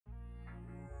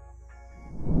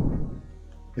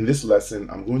In this lesson,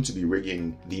 I'm going to be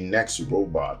rigging the next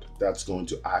robot that's going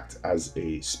to act as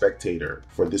a spectator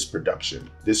for this production.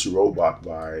 This robot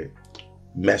by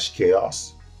Mesh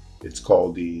Chaos. It's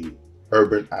called the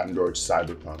Urban Android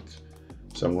Cyberpunk.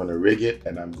 So I'm going to rig it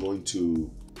and I'm going to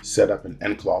set up an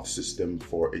nCloth system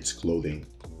for its clothing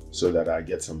so that I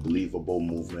get some believable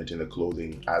movement in the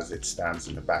clothing as it stands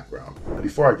in the background.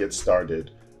 Before I get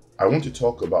started, I want to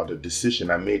talk about a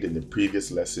decision I made in the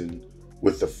previous lesson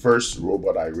with the first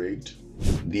robot I rigged,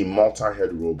 the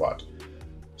multi-head robot.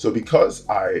 So because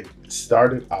I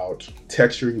started out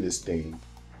texturing this thing,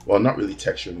 well, not really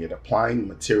texturing it, applying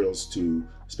materials to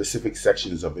specific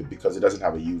sections of it because it doesn't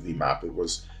have a UV map. It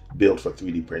was built for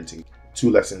 3D printing. 2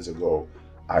 lessons ago,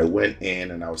 I went in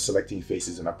and I was selecting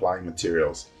faces and applying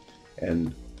materials.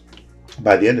 And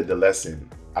by the end of the lesson,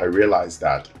 I realized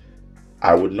that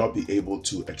I would not be able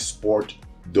to export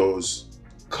those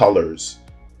colors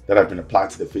that have been applied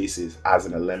to the faces as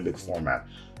an Alembic format.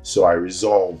 So I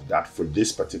resolved that for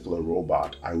this particular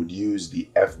robot, I would use the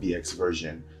FBX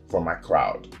version for my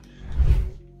crowd.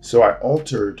 So I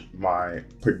altered my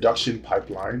production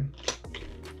pipeline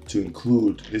to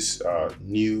include this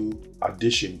new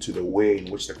addition to the way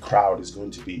in which the crowd is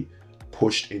going to be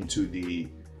pushed into the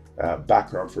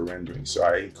background for rendering. So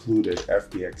I included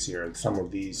FBX here, and some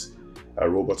of these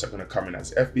robots are going to come in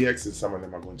as FBX and some of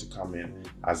them are going to come in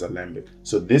as Alembic.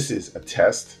 So this is a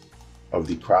test of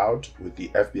the crowd with the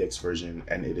FBX version,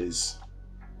 and it is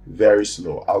very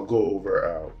slow. I'll go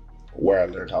over where I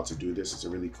learned how to do this. It's a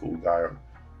really cool guy on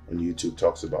YouTube,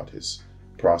 talks about his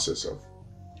process of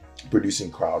producing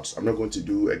crowds. I'm not going to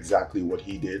do exactly what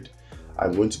he did.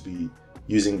 I'm going to be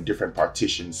using different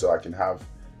partitions so I can have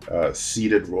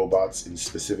seated robots in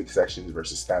specific sections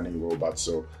versus standing robots.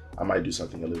 So I might do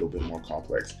something a little bit more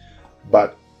complex.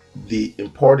 But the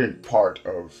important part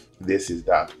of this is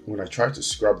that when I try to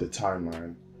scrub the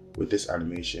timeline with this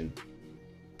animation,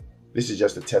 this is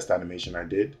just a test animation I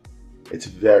did. It's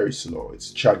very slow,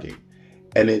 it's chugging.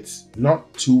 And it's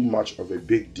not too much of a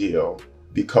big deal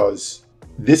because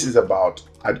this is about,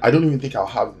 I don't even think I'll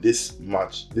have this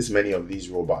many of these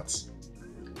robots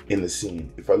in the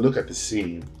scene. If I look at the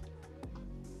scene,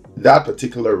 that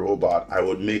particular robot I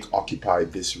would make occupy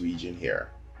this region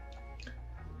here.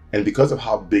 And because of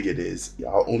how big it is,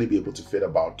 I'll only be able to fit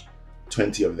about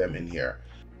 20 of them in here.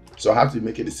 So I have to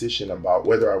make a decision about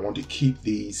whether I want to keep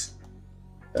these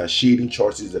shading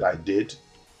choices that I did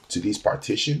to these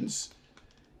partitions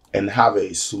and have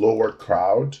a slower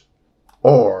crowd,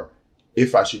 or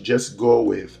if I should just go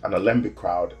with an Alembic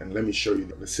crowd. And let me show you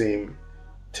the same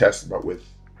test but with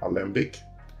Alembic.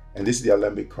 And this is the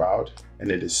Alembic crowd,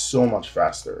 and it is so much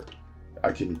faster.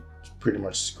 I can pretty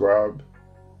much scrub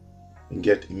and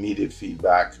get immediate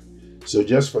feedback. So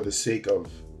just for the sake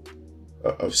of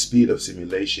speed of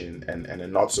simulation and a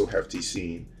not so hefty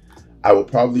scene, I will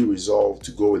probably resolve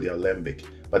to go with the Alembic.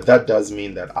 But that does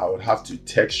mean that I would have to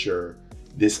texture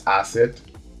this asset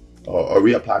or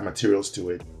reapply materials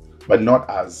to it, but not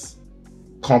as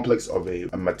complex of a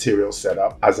material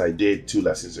setup as I did 2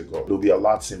 lessons ago. It'll be a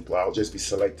lot simpler. I'll just be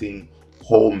selecting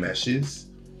whole meshes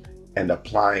and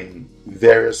applying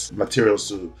various materials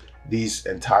to these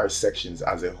entire sections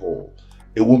as a whole.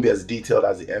 It won't be as detailed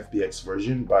as the FBX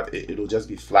version, but it'll just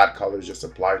be flat colors just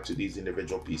applied to these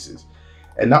individual pieces.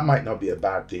 And that might not be a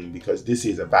bad thing because this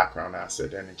is a background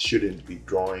asset and it shouldn't be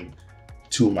drawing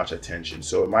too much attention.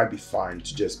 So it might be fine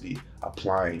to just be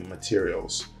applying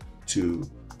materials to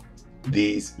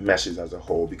these meshes as a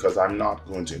whole, because I'm not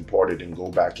going to import it and go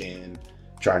back in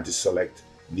trying to select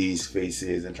these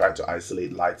faces and try to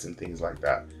isolate lights and things like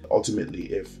that.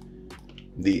 Ultimately, if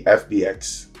the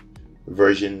FBX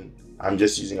version, I'm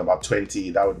just using about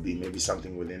 20, that would be maybe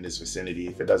something within this vicinity.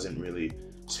 If it doesn't really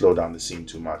slow down the scene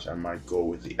too much, I might go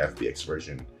with the FBX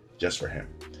version just for him.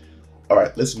 All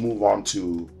right, let's move on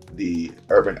to the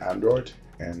Urban Android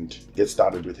and get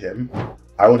started with him.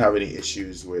 I won't have any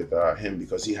issues with him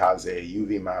because he has a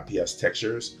UV map, he has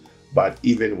textures, but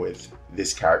even with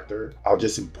this character, I'll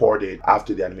just import it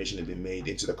after the animation has been made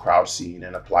into the crowd scene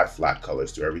and apply flat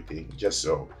colors to everything, just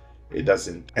so it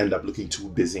doesn't end up looking too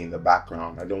busy in the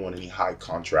background. I don't want any high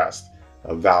contrast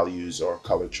values or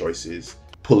color choices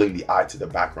pulling the eye to the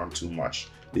background too much.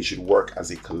 They should work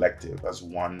as a collective, as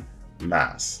one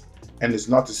mass. And it's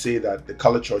not to say that the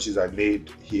color choices I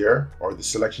made here or the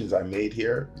selections I made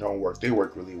here don't work. They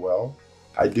work really well.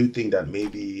 I do think that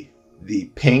maybe the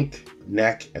pink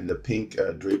neck and the pink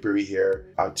drapery here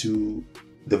are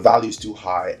the value is too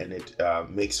high, and it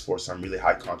makes for some really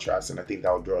high contrast, and I think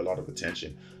that will draw a lot of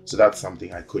attention. So that's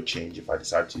something I could change if I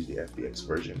decide to use the FBX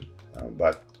version.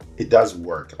 but it does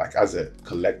work. Like as a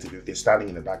collective, if they're standing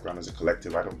in the background as a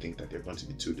collective, I don't think that they're going to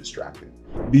be too distracting.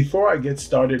 Before I get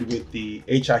started with the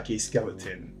HumanIK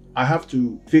skeleton, I have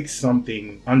to fix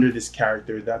something under this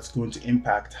character that's going to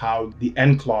impact how the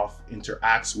nCloth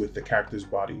interacts with the character's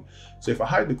body. So if I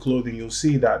hide the clothing, you'll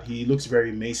see that he looks very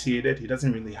emaciated. He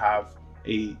doesn't really have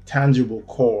a tangible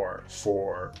core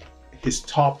for his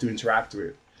top to interact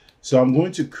with. So I'm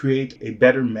going to create a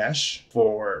better mesh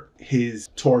for his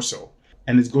torso,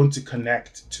 and it's going to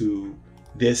connect to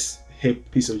this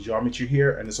hip piece of geometry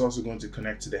here, and it's also going to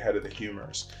connect to the head of the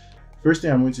humerus. First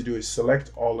thing I'm going to do is select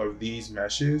all of these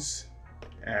meshes,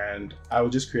 and I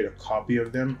will just create a copy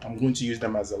of them. I'm going to use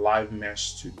them as a live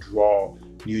mesh to draw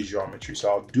new geometry. So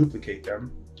I'll duplicate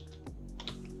them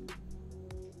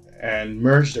and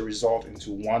merge the result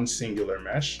into one singular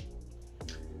mesh.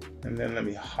 And then let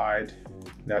me hide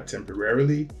that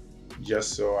temporarily,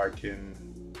 just so I can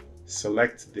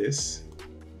select this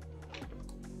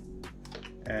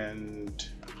and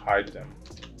hide them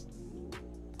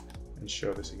and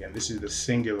show this again. This is the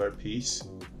singular piece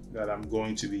that I'm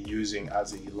going to be using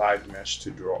as a live mesh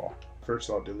to draw. First,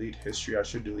 I'll delete history. I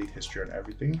should delete history on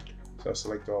everything. So I'll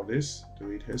select all this,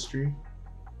 delete history,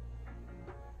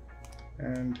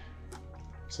 and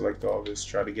select all this,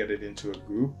 try to get it into a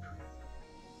group.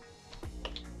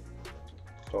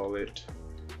 Call it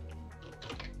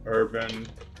Urban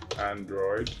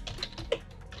Android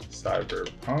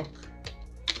Cyberpunk.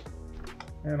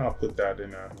 And I'll put that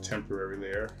in a temporary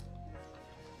layer.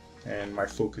 And my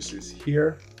focus is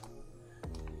here.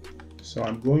 So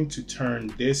I'm going to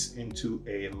turn this into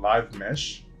a live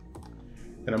mesh.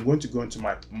 And I'm going to go into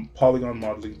my polygon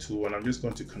modeling tool, and I'm just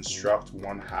going to construct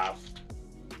 1/2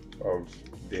 of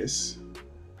this.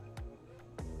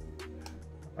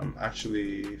 I'm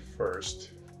actually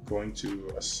first going to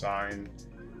assign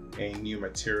a new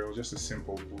material, just a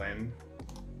simple blend,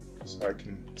 so I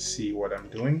can see what I'm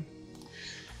doing.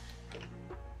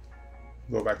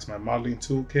 Go back to my modeling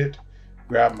toolkit,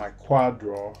 grab my quad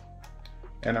draw,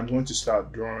 and I'm going to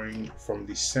start drawing from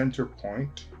the center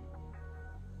point.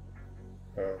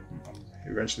 I'm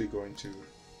eventually going to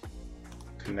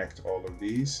connect all of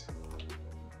these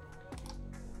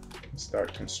and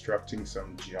start constructing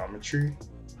some geometry.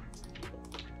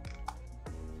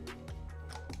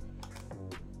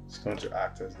 It's going to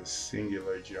act as the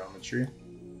singular geometry.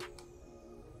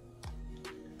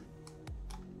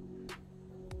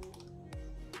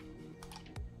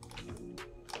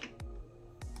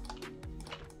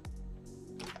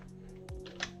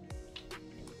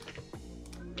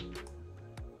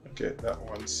 Okay, that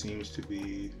one seems to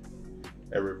be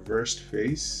a reversed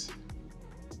face.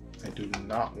 I do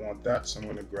not want that, so I'm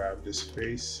going to grab this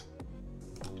face,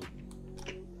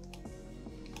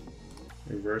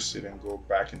 reverse it, and go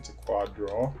back into quad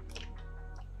draw.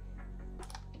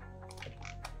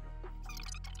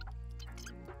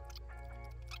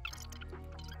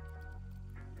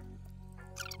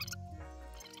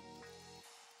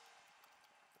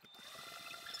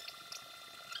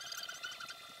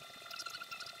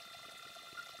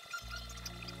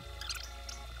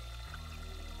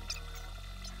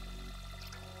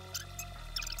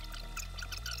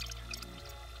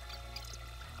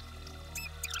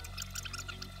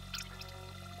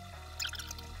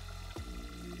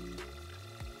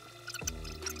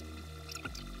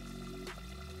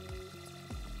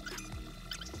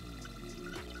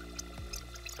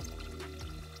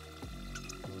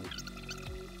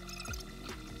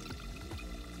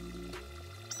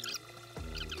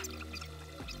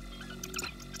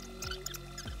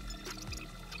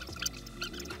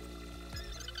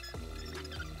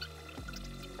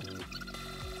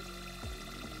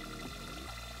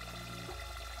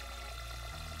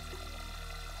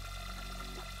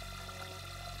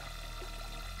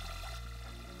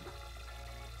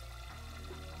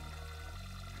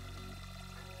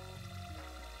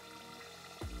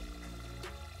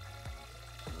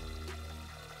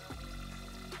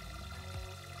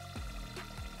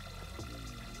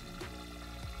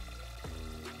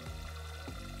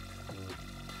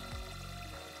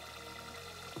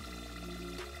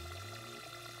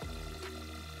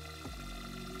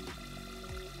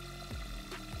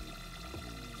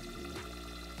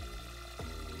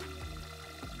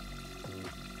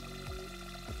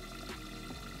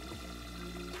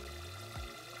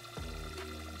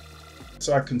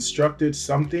 So I constructed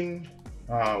something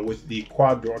with the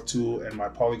quad draw tool and my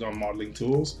polygon modeling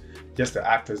tools just to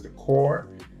act as the core,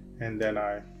 and then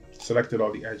I selected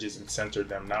all the edges and centered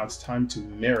them. Now it's time to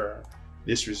mirror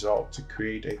this result to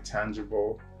create a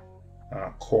tangible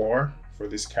core for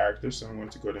this character. So I'm going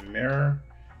to go to mirror,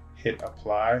 hit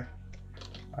apply.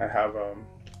 I have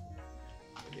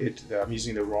I'm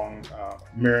using the wrong,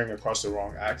 mirroring across the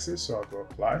wrong axis. So I'll go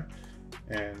apply,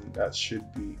 and that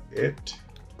should be it.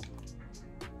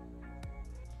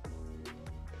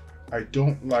 I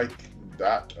don't like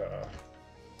that,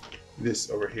 this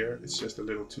over here, it's just a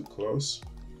little too close.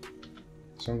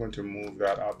 So I'm going to move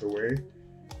that out the way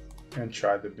and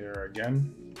try the mirror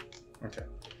again. Okay,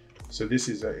 so this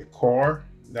is a core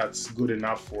that's good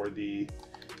enough for the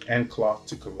nCloth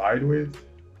to collide with.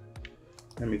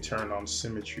 Let me turn on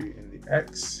symmetry in the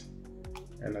X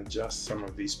and adjust some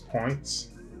of these points.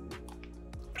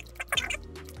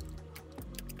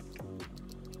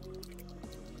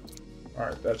 All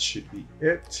right, that should be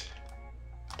it.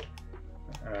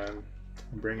 And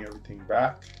bring everything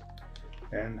back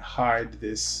and hide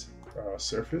this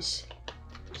surface.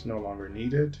 It's no longer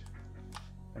needed.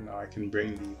 And now I can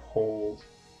bring the whole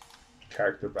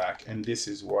character back. And this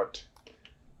is what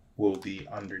will be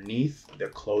underneath the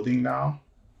clothing now.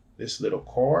 This little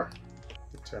core.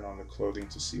 Turn on the clothing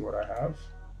to see what I have.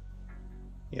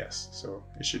 Yes, so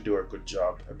it should do a good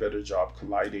job, a better job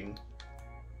colliding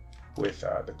with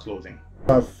the clothing.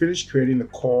 I've finished creating the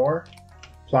core.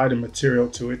 Apply the material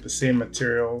to it, the same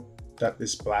material that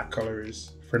this black color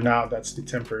is. For now, that's the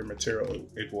temporary material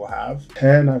it will have.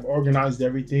 And I've organized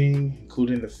everything,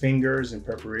 including the fingers in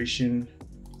preparation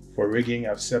for rigging.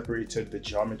 I've separated the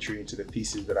geometry into the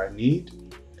pieces that I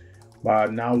need.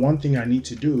 But now one thing I need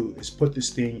to do is put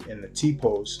this thing in the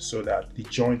T-pose so that the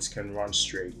joints can run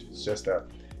straight. It's just a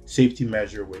safety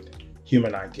measure with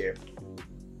HumanIK.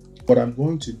 What I'm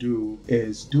going to do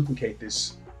is duplicate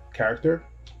this character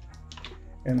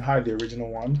and hide the original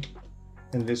one,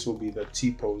 and this will be the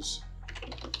T-pose.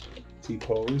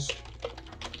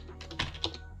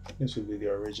 This will be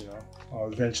the original.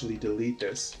 I'll eventually delete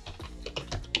this,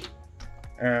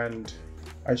 and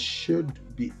I should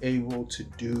be able to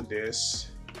do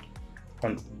this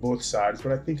on both sides,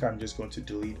 but I think I'm just going to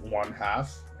delete one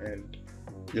half and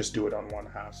just do it on one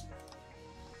half.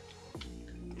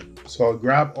 So I'll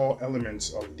grab all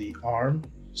elements of the arm,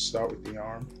 start with the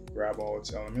arm, grab all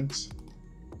its elements,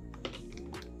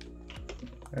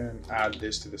 and add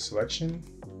this to the selection.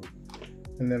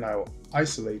 And then I will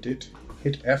isolate it,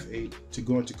 hit F8 to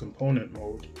go into component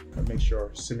mode and make sure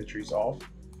symmetry is off.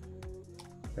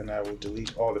 Then I will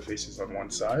delete all the faces on one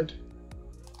side.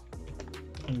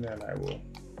 And then I will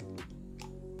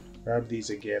grab these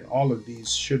again. All of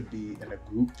these should be in a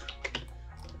group.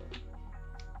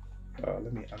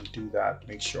 Let me undo that,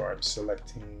 make sure I'm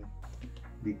selecting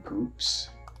the groups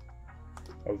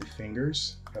of the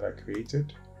fingers that I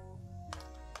created.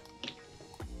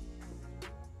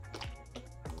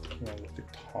 Along with the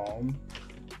palm.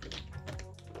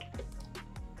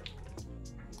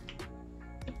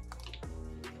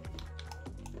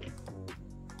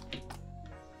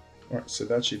 All right, so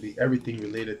that should be everything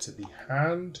related to the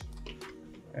hand.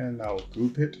 And I'll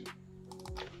group it,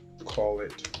 call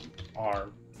it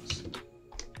arm,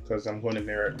 because I'm going to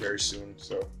mirror it very soon,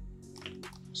 so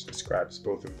this describes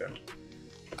both of them.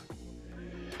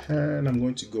 And I'm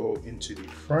going to go into the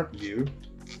front view,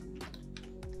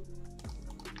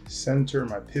 center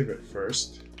my pivot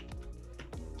first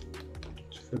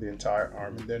for the entire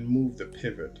arm, and then move the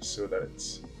pivot so that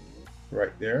it's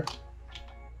right there.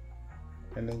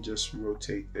 And then just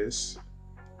rotate this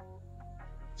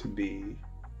to be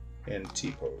in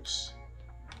T-pose.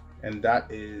 And that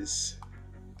is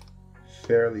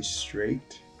fairly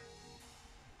straight.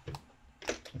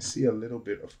 I see a little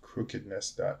bit of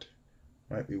crookedness that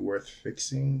might be worth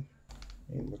fixing.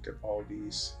 And look at all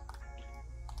these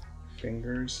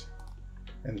fingers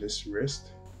and this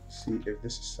wrist. See if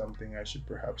this is something I should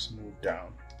perhaps move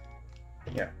down.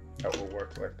 Yeah, that will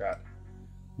work like that.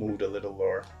 Moved a little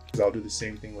lower. I'll do the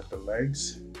same thing with the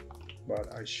legs,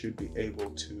 but I should be able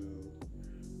to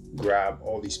grab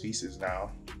all these pieces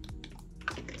now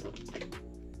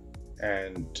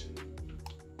and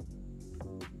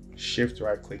shift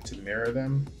right click to mirror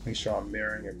them. Make sure I'm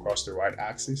mirroring across the right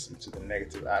axis into the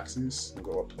negative axis and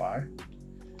go apply.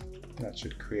 That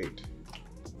should create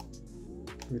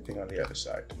everything on the other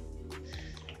side.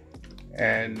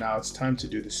 And now it's time to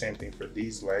do the same thing for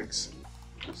these legs.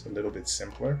 It's a little bit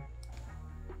simpler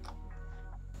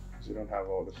because we don't have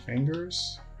all the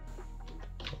fingers.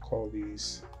 I'll call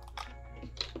these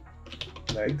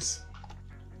legs.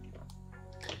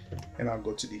 And I'll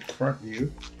go to the front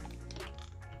view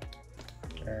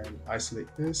and isolate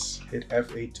this, hit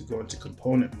F8 to go into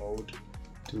component mode,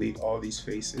 delete all these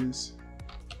faces,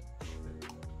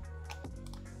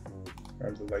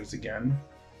 grab the legs again,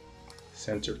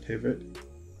 center pivot,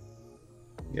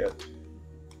 get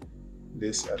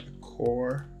this at the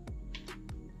core,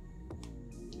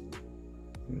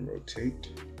 and rotate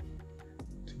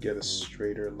to get a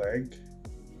straighter leg.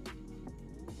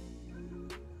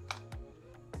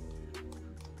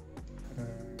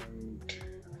 And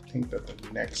I think that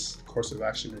the next course of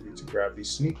action would be to grab these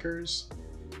sneakers,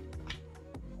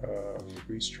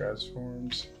 freeze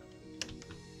transforms,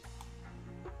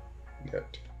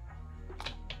 get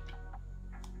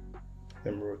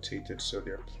them rotated so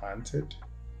they're planted,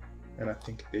 and I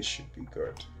think this should be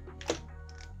good.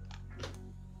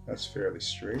 That's fairly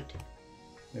straight.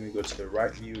 Then we go to the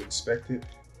right view, inspect it,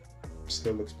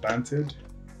 still looks planted,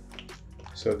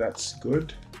 so that's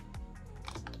good.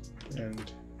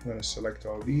 And I'm going to select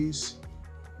all these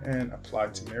and apply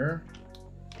to mirror.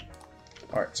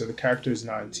 All right, so the character is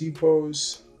now in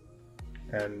T-pose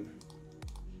and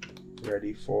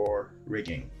ready for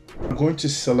rigging. I'm going to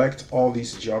select all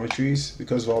these geometries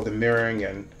because of all the mirroring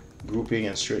and grouping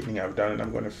and straightening I've done, and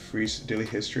I'm going to freeze delete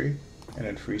history and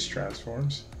then freeze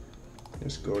transforms.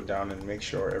 Just go down and make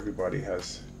sure everybody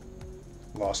has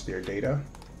lost their data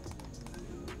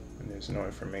and there's no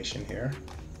information here.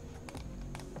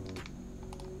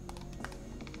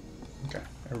 Okay,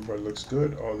 everybody looks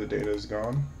good, all the data is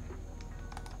gone.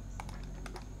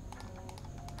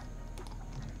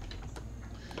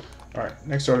 All right,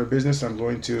 next order of business, I'm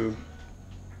going to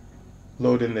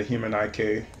load in the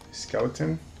HumanIK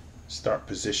skeleton, start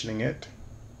positioning it.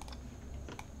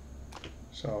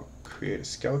 So I'll create a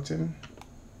skeleton,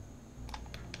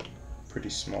 pretty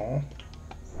small.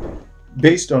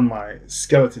 Based on my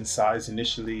skeleton size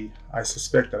initially, I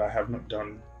suspect that I have not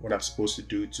done what I'm supposed to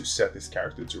do to set this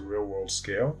character to real world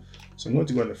scale. So I'm going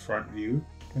to go in the front view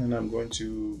and I'm going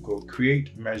to go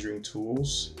create measuring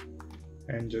tools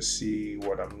and just see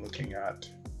what I'm looking at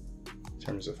in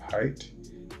terms of height.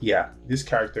 Yeah, this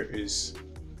character is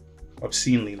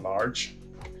obscenely large.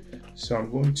 So I'm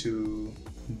going to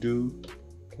do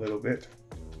a little bit.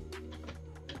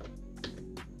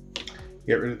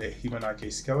 Get rid of the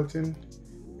HumanIK skeleton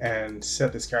and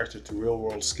set this character to real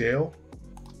world scale.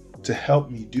 To help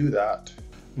me do that,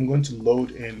 I'm going to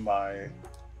load in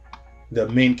the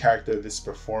main character of this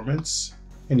performance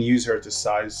and use her to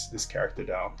size this character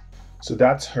down. So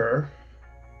that's her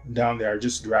down there. I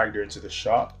just dragged her into the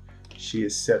shot. She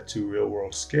is set to real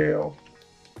world scale.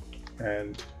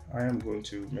 And I am going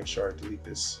to make sure I delete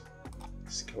this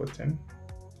skeleton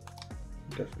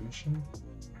definition.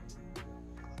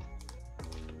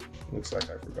 Looks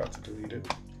like I forgot to delete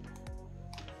it.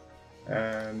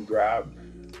 And grab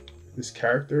this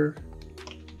character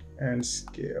and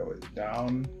scale it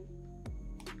down.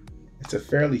 It's a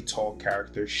fairly tall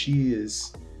character. She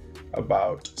is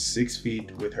about 6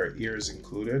 feet with her ears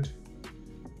included.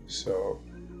 So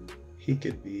he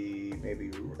could be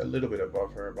maybe a little bit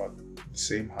above her, about the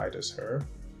same height as her,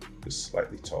 just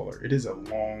slightly taller. It is a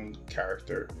long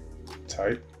character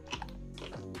type.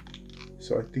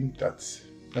 So I think that's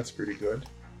pretty good.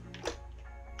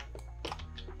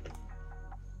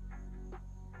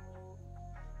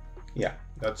 Yeah,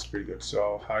 that's pretty good. So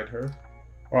I'll hide her,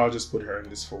 or I'll just put her in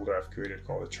this folder I've created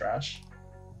called trash.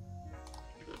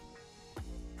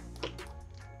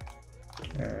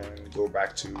 And go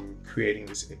back to creating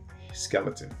this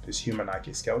skeleton, this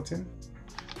HumanIK skeleton.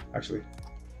 Actually,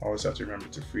 I always have to remember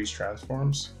to freeze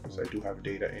transforms because I do have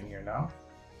data in here now.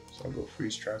 So I'll go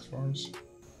freeze transforms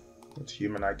with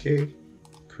HumanIK,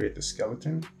 create the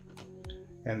skeleton,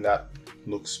 and that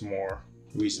looks more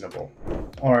reasonable.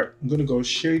 All right, I'm gonna go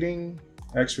shading,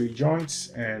 X-ray joints,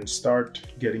 and start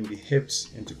getting the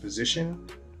hips into position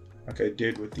like I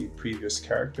did with the previous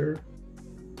character.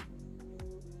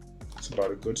 It's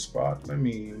about a good spot. Let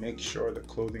me make sure the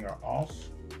clothing are off,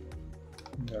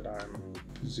 that I'm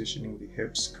positioning the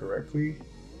hips correctly.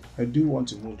 I do want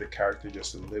to move the character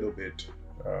just a little bit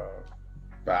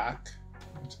back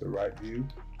into the right view,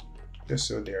 just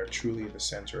so they are truly in the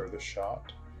center of the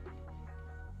shot.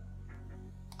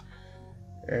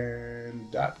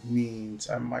 And that means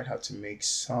I might have to make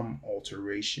some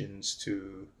alterations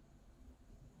to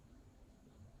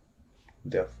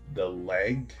the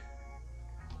leg.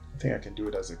 I think I can do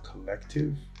it as a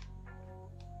collective.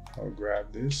 I'll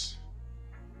grab this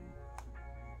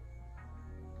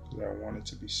because I want it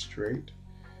to be straight,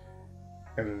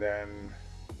 and then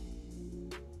I'm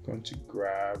going to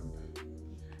grab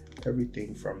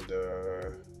everything from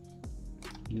the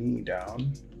knee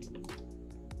down.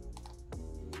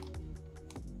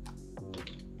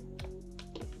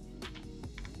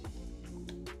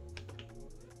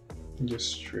 And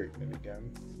just straighten it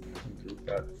again. And group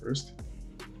that first.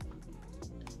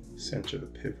 Center the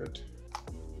pivot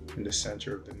in the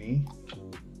center of the knee.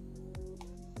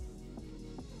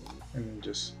 And then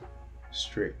just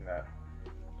straighten that.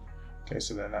 Okay,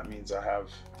 so then that means I have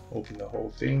opened the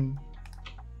whole thing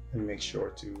and make sure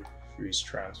to freeze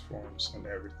transforms on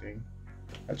everything.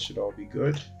 That should all be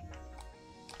good.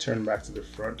 Turn back to the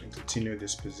front and continue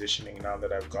this positioning now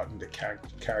that I've gotten the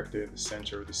character in the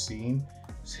center of the scene.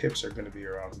 His hips are going to be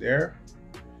around there.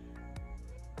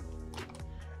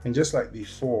 And just like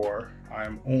before,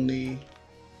 I'm only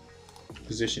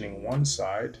positioning one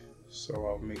side, so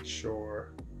I'll make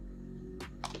sure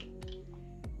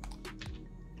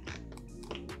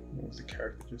move the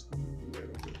character just a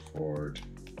little bit forward.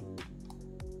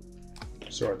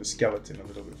 Sorry, the skeleton a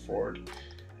little bit forward,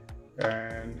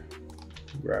 and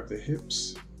grab the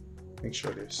hips, make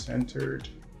sure they're centered,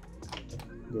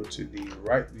 go to the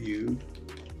right view,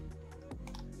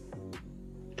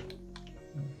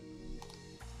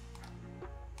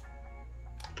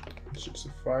 that should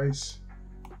suffice.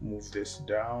 Move this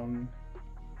down,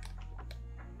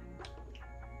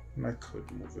 and I could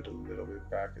move it a little bit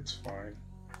back, it's fine.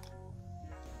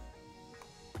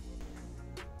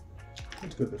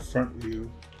 Let's go to the front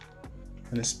view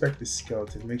and inspect the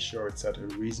skeleton, make sure it's at a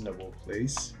reasonable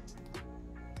place.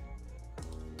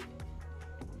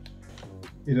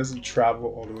 It doesn't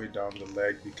travel all the way down the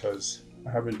leg because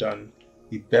I haven't done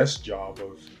the best job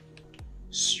of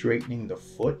straightening the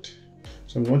foot.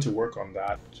 So I'm going to work on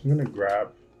that. So I'm going to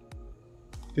grab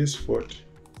this foot,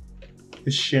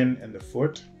 the shin and the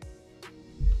foot,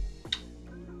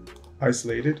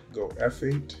 isolate it, go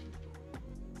F8,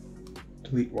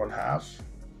 delete 1/2,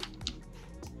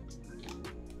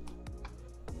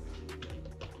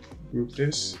 group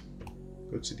this,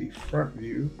 go to the front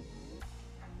view,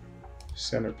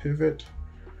 center pivot,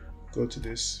 go to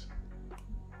this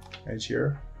edge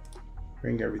here,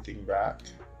 bring everything back,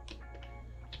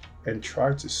 and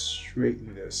try to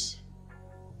straighten this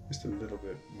just a little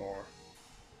bit more.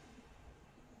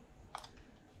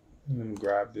 And then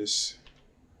grab this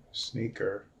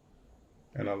sneaker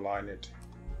and align it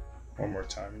one more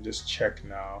time, and just check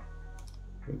now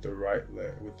with the right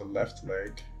leg, with the left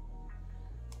leg,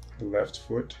 the left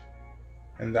foot,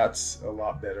 and that's a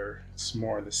lot better. It's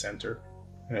more in the center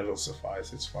and it'll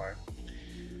suffice, it's fine.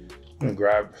 I'm gonna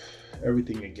grab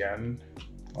everything again,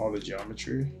 all the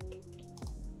geometry,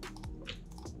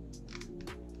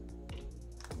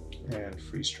 and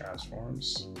freeze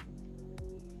transforms.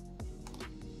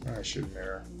 I should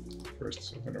mirror first,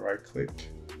 so I'm gonna right click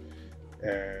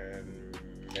and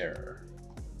mirror.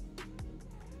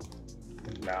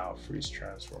 And now freeze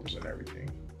transforms and everything.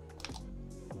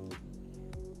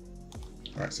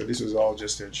 All right, so this is all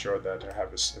just to ensure that I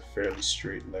have a fairly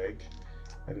straight leg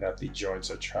and that the joints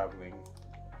are traveling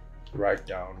right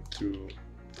down through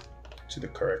to the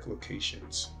correct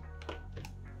locations. All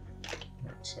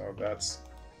right, so that's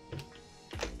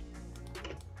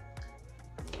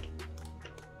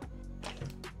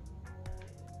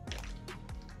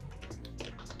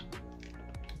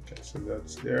so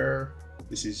that's there.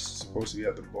 This is supposed to be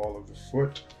at the ball of the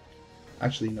foot.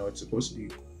 Actually, no, it's supposed to be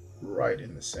right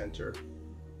in the center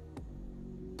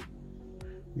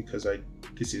because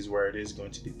this is where it is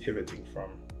going to be pivoting from,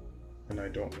 and I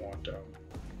don't want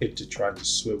it to try to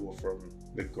swivel from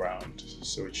the ground.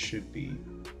 So it should be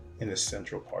in the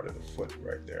central part of the foot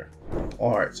right there.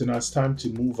 All right, so now it's time to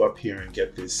move up here and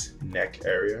get this neck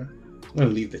area. I'm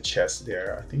gonna leave the chest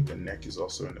there. I think the neck is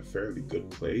also in a fairly good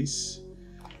place.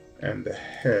 And the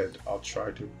head, I'll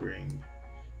try to bring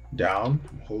down.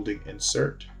 I'm holding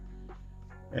insert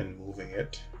and moving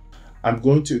it. I'm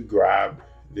going to grab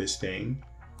this thing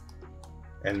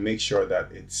and make sure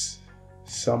that it's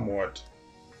somewhat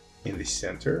in the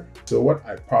center. So what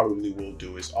I probably will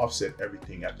do is offset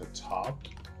everything at the top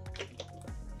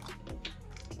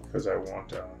because I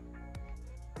want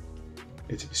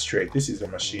it to be straight. This is a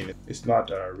machine. It's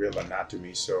not a real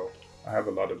anatomy, so I have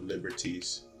a lot of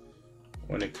liberties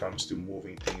when it comes to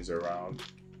moving things around.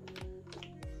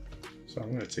 So I'm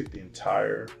going to take the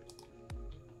entire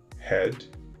head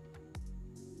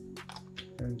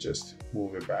and just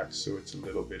move it back so it's a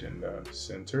little bit in the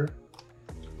center.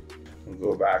 We'll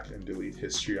go back and delete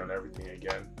history on everything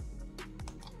again.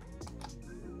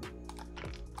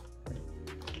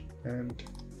 And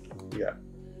yeah,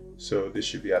 so this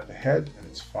should be at the head and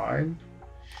it's fine.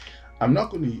 I'm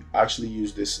not going to actually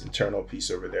use this internal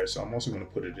piece over there, so I'm also going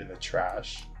to put it in the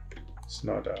trash. It's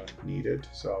not needed,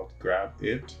 so I'll grab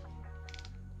it.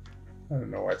 I don't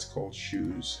know why it's called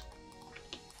shoes.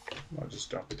 I'll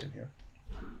just dump it in here.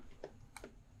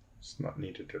 It's not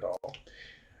needed at all.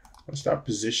 I'll start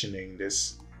positioning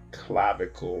this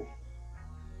clavicle.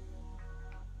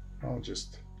 I'll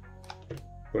just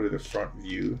go to the front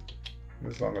view.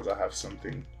 As long as I have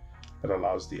something that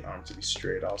allows the arm to be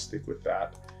straight, I'll stick with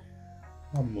that.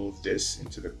 I'll move this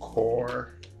into the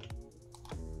core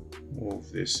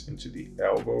Move this into the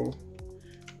elbow.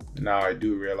 Now I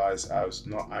do realize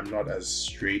I'm not as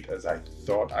straight as I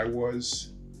thought I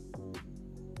was,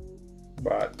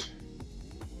 but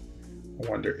I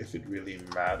wonder if it really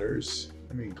matters.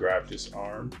 Let me grab this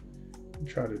arm and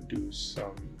try to do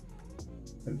some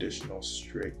additional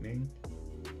straightening.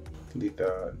 Delete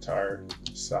the entire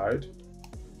side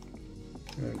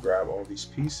and grab all these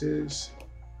pieces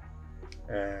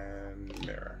and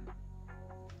mirror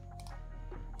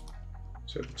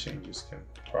so the changes can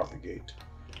propagate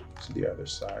to the other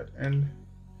side. And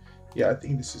yeah, I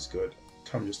think this is good.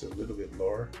 Come just a little bit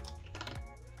lower.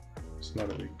 It's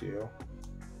not a big deal.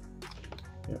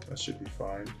 Yeah, that should be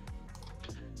fine.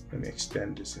 Let me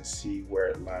extend this and see where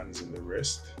it lands in the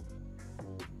wrist.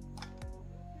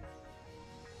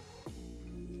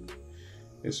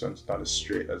 This one's not as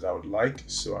straight as I would like,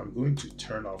 so I'm going to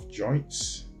turn off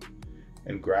joints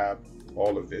and grab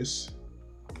all of this.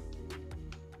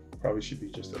 Probably should be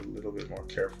just a little bit more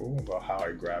careful about how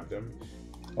I grab them.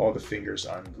 All the fingers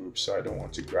are in groups, so I don't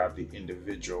want to grab the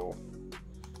individual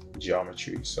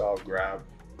geometry. So I'll grab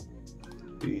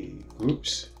the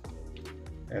groups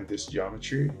and this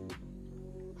geometry,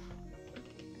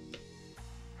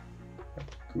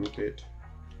 group it,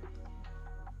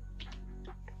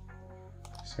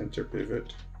 center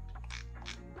pivot.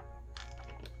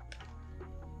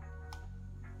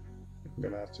 I'm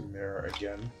gonna have to mirror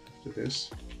again after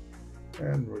this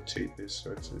and rotate this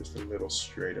so it's just a little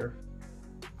straighter,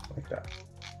 like that.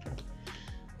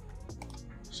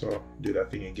 So do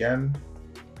that thing again,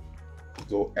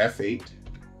 go F8,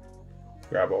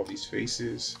 grab all these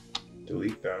faces,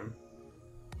 delete them,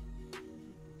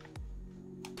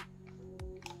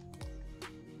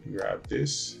 grab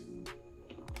this,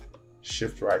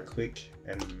 shift right click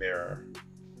and mirror,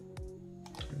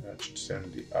 and that should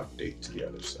send the update to the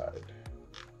other side.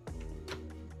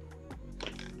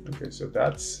 Okay, so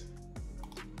that's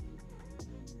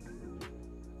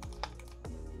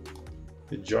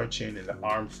the joint chain in the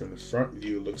arm from the front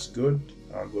view. Looks good.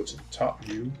 I'll go to the top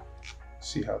view,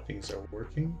 see how things are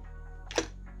working.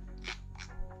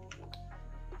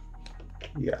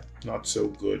 Yeah, not so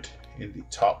good in the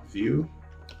top view.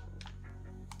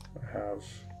 I have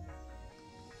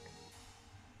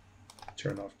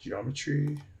turn off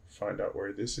geometry, find out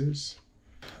where this is.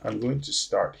 I'm going to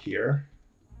start here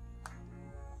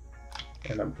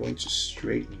and I'm going to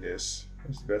straighten this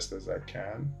as best as I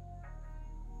can,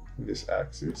 this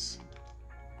axis.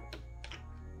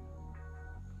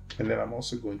 And then I'm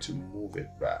also going to move it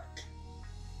back.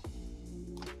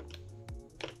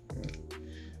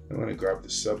 I'm going to grab the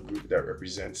subgroup that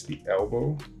represents the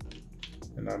elbow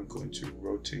and I'm going to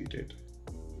rotate it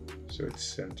so it's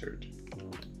centered.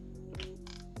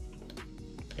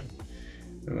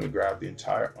 I'm going to grab the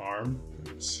entire arm,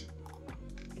 it's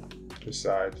the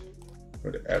side, go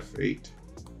to F8.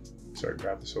 Sorry,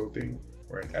 grab this whole thing.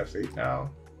 We're in F8 now.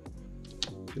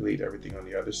 Delete everything on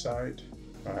the other side.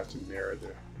 I have to mirror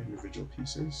the individual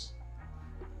pieces,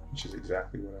 which is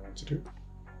exactly what I want to do.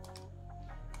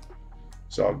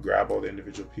 So I'll grab all the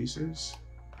individual pieces.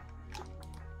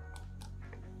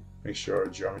 Make sure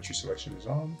geometry selection is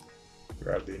on.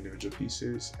 Grab the individual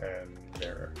pieces and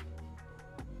mirror.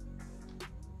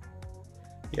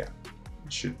 Yeah,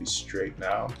 it should be straight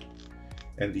now.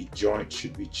 And the joint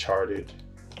should be charted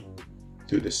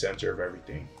through the center of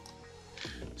everything.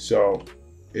 So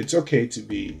it's okay to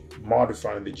be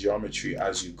modifying the geometry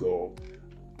as you go,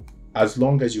 as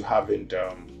long as you haven't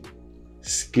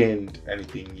skinned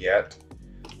anything yet,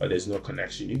 but there's no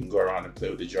connection. You can go around and play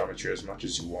with the geometry as much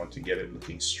as you want to get it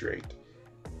looking straight,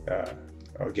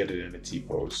 or get it in a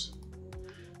T-pose.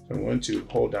 So I'm going to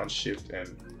hold down Shift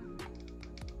and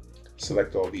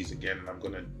select all these again, and I'm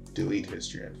going to delete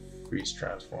history and freeze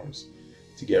transforms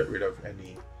to get rid of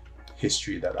any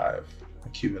history that I've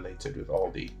accumulated with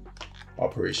all the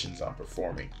operations I'm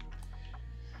performing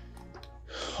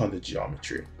on the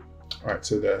geometry. All right,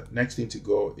 so the next thing to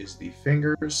go is the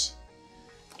fingers,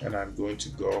 and I'm going to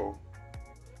go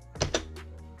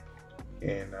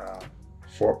in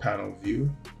 4-panel view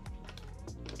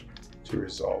to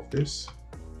resolve this.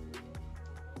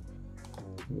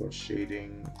 Go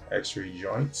shading, X-ray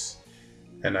joints,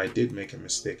 and I did make a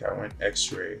mistake. I went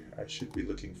X-ray. I should be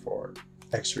looking for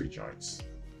X-ray joints.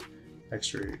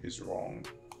 X-ray is wrong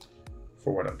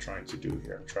for what I'm trying to do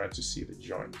here. I'm trying to see the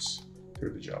joints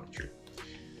through the geometry.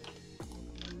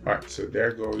 All right, so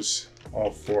there goes all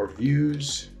 4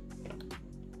 views.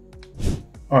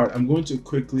 All right, I'm going to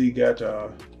quickly get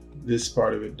this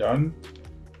part of it done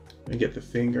and get the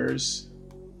fingers.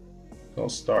 I'll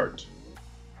start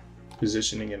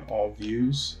positioning in all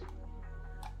views.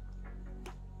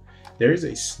 There is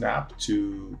a snap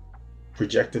to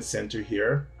projected center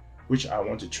here, which I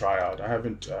want to try out. I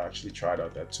haven't actually tried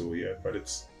out that tool yet, but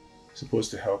it's supposed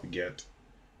to help get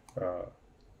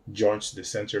joints to the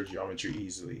center of geometry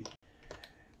easily.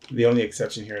 The only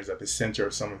exception here is that the center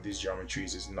of some of these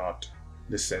geometries is not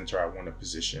the center I want to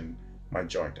position my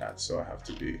joint at, so I have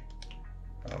to be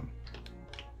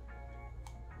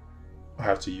I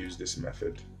have to use this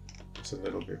method. It's a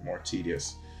little bit more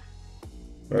tedious,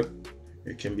 but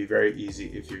it can be very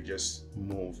easy if you just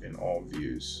move in all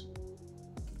views.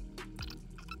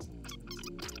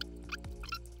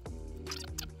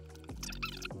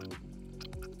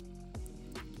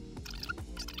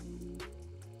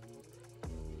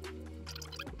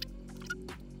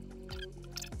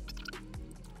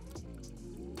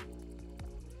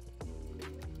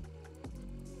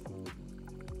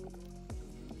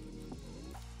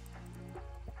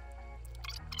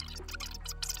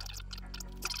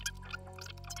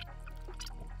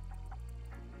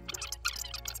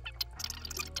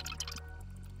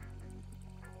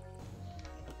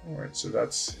 All right, so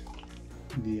that's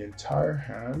the entire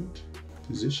hand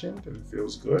positioned and it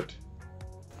feels good.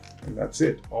 And that's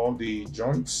it. All the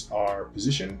joints are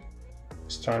positioned.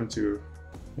 It's time to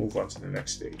move on to the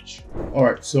next stage. All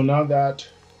right, so now that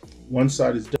one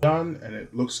side is done and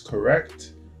it looks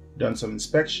correct, done some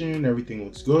inspection, everything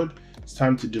looks good, it's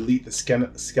time to delete the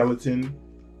skeleton.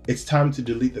 It's time to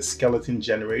delete the skeleton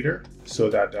generator so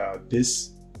that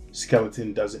this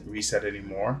skeleton doesn't reset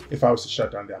anymore. If I was to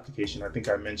shut down the application, I think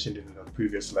I mentioned it in a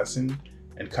previous lesson,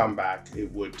 and come back,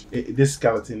 this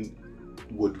skeleton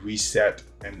would reset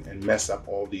and mess up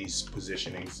all these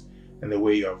positionings. And the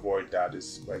way you avoid that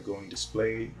is by going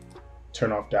display,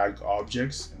 turn off DAG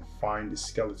objects, and find the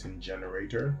skeleton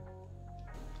generator.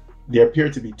 There appear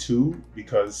to be two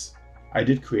because I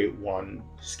did create one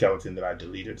skeleton that I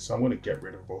deleted, so I'm going to get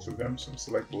rid of both of them. So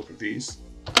select both of these,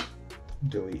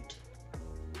 delete.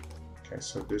 Okay,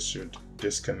 so this should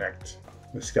disconnect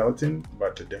the skeleton,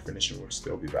 but the definition would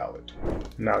still be valid.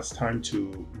 Now it's time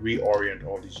to reorient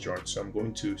all these joints. So I'm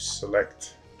going to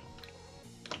select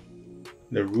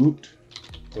the root,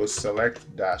 go select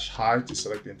 -hide to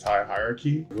select the entire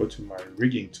hierarchy, go to my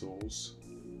rigging tools,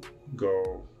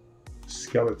 go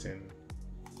skeleton,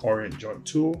 orient joint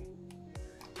tool,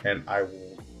 and I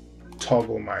will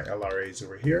toggle my LRAs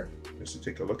over here just to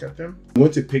take a look at them. I'm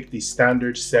going to pick the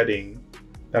standard setting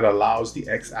that allows the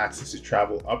x-axis to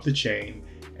travel up the chain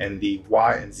and the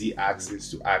y and z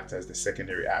axis to act as the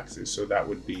secondary axis. So that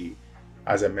would be,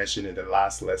 as I mentioned in the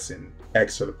last lesson,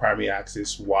 x for the primary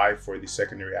axis, y for the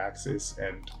secondary axis,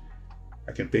 and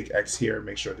I can pick x here,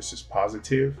 make sure this is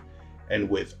positive. And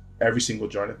with every single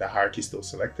joint of the hierarchy still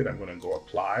selected, I'm going to go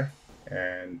apply,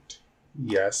 and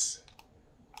yes,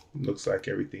 looks like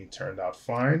everything turned out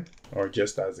fine, or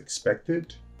just as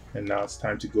expected. And now it's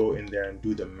time to go in there and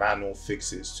do the manual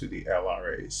fixes to the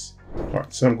LRAs. All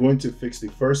right, so I'm going to fix the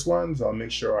first ones. I'll make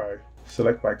sure I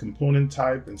select by component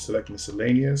type and select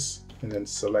miscellaneous, and then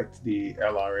select the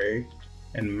LRA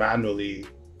and manually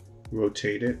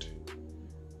rotate it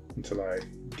until I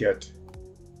get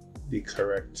the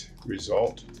correct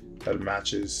result that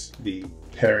matches the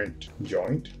parent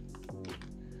joint.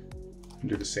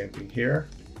 Do the same thing here.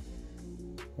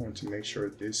 I want to make sure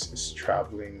this is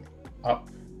traveling up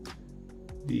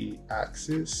the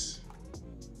axis,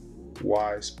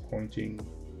 y is pointing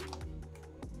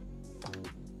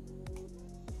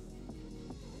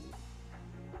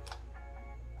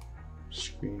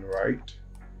screen right,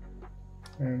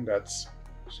 and that's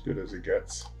as good as it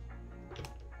gets.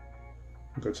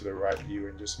 Go to the right view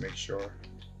and just make sure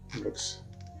it looks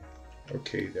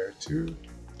okay there too.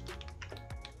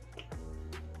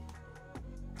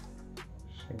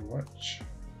 So much.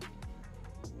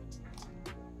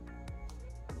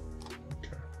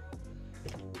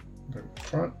 Then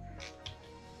front.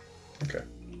 Okay,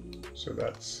 so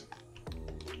that's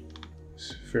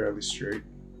fairly straight.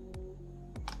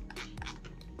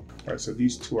 All right, so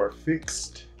these two are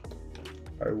fixed.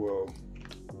 I will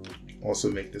also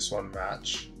make this one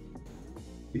match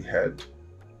the head.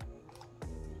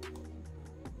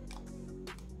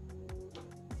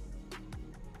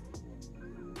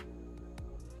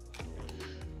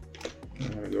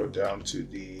 I'm going to go down to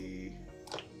the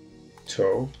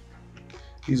toe.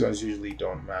 These ones usually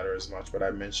don't matter as much, but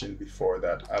I mentioned before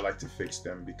that I like to fix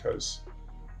them because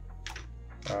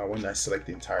when I select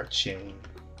the entire chain,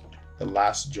 the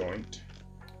last joint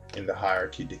in the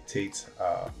hierarchy dictates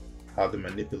how the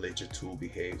manipulator tool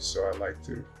behaves. So I like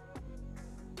to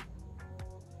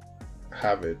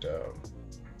have it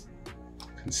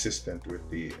consistent with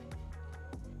the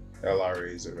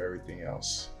LRAs of everything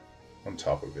else on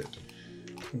top of it.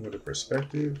 Go to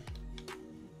perspective.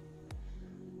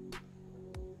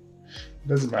 It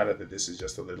doesn't matter that this is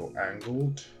just a little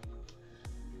angled.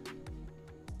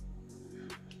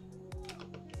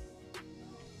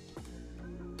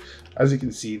 As you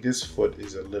can see, this foot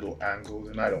is a little angled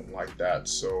and I don't like that.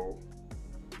 So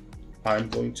I'm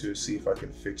going to see if I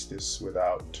can fix this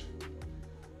without.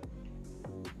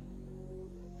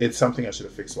 It's something I should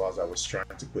have fixed while I was trying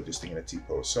to put this thing in a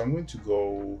T-pose. So I'm going to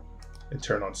go and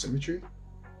turn on symmetry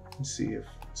and see if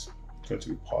it's going to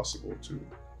be possible to,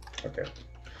 okay.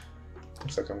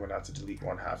 Looks like I'm gonna have to delete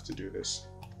one half to do this,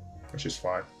 which is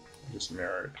fine. I'll just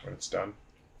mirror it when it's done.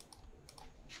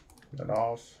 Turn that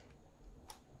off.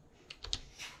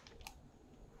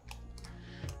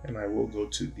 And I will go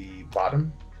to the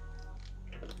bottom.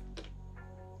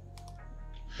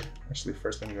 Actually,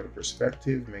 first let me go to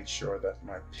perspective, make sure that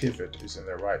my pivot is in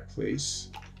the right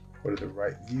place. Go to the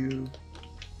right view.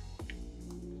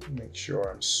 Make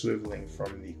sure I'm swiveling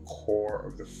from the core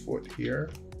of the foot here.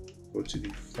 Go to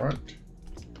the front.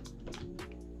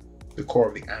 The core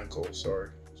of the ankle,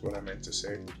 sorry, is what I meant to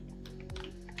say.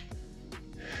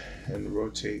 And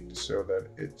rotate so that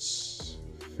it's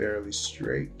fairly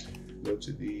straight. Go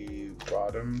to the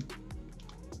bottom.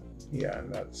 Yeah,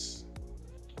 and that's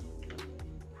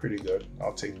pretty good.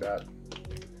 I'll take that.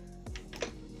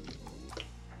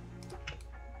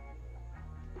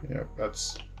 Yeah,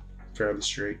 that's fairly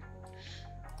straight.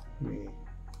 Let me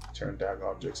turn DAG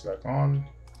objects back on.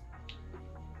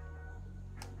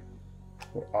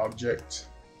 For object,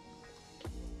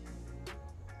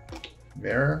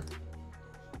 mirror,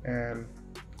 and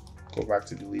go back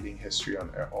to deleting history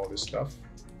on all this stuff.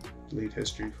 Delete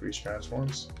history, freeze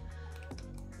transforms.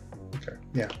 Okay,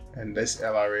 yeah, and this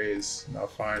LRA is now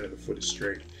fine and the foot is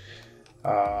straight.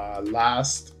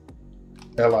 Last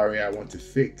LRA I want to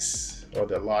fix, or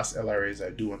the last LRAs I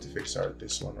do want to fix are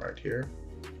this one right here,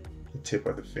 the tip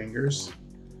of the fingers.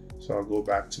 So I'll go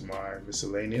back to my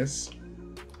miscellaneous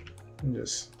and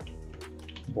just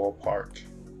ballpark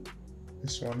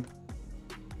this one.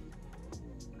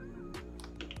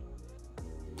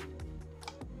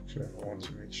 Actually, I want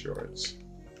to make sure it's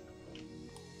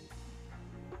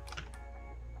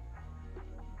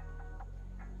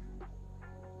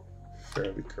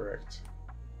fairly correct.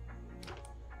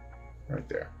 Right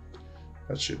there.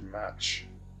 That should match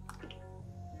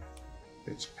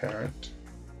its parent.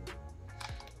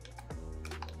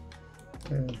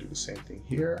 And do the same thing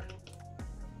here.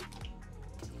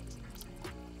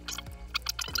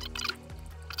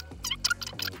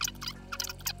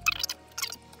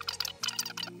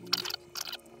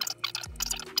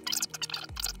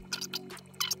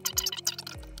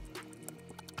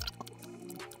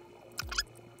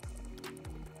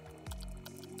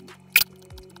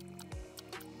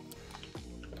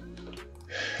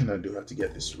 And I do have to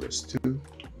get this wrist too.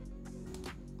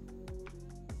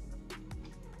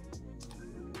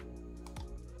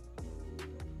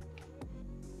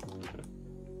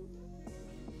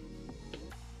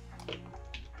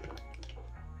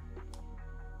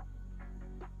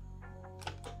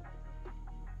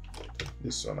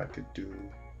 This one I could do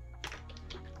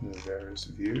in the various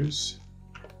views.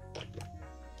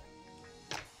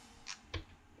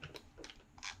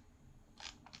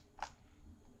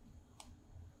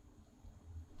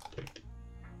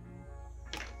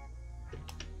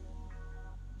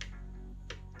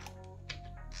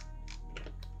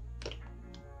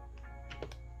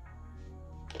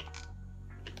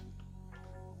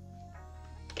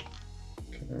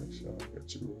 Okay, so I get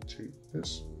to rotate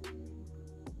this.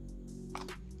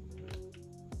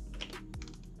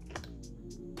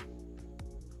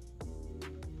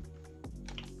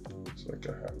 Looks like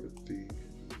I have it the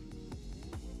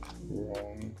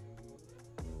wrong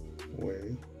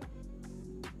way.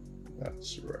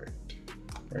 That's right,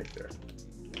 right there.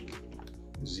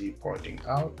 Z pointing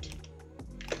out,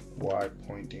 Y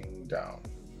pointing down.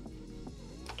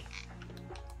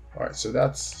 All right, so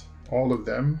that's all of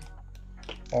them.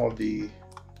 All the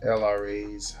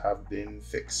LRAs have been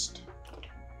fixed.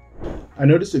 I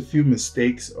noticed a few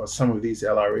mistakes on some of these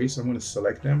LRAs, so I'm going to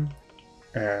select them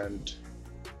and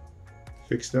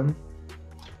fix them.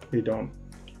 They don't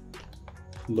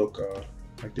look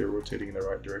like they're rotating in the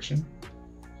right direction.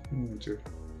 I'm going to,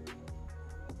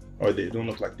 or they don't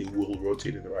look like they will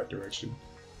rotate in the right direction.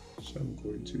 So I'm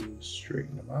going to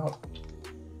straighten them out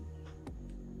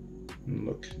and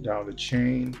look down the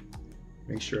chain.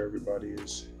 Make sure everybody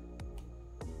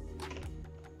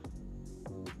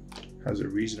has a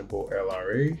reasonable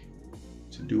LRA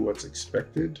to do what's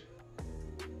expected.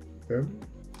 Yeah,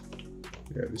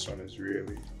 this one is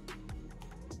really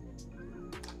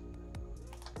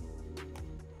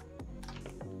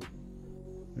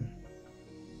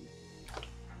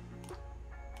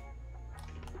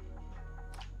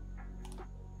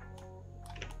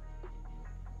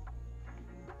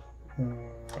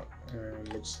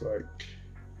And looks like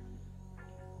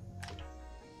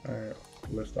I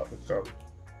left out the thumb.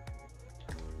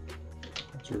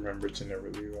 Have to remember to never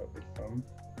leave out the thumb.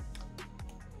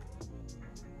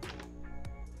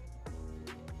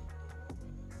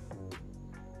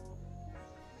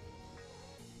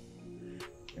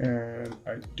 And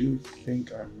I do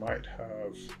think I might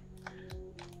have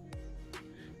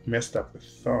messed up the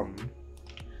thumb.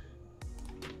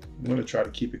 I'm going to try to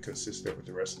keep it consistent with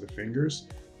the rest of the fingers.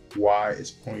 Y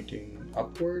is pointing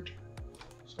upward,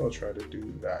 so I'll try to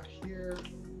do that here.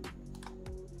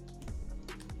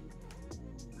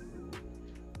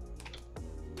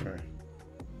 All right.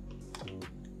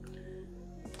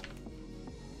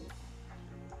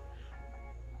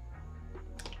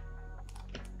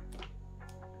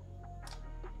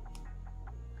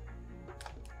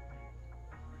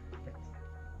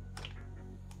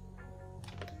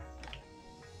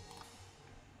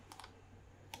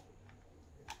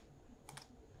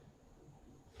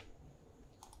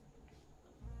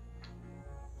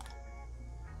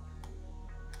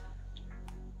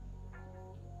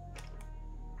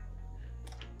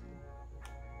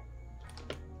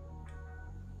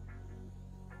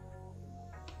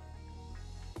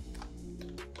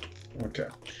 Okay,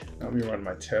 now let me run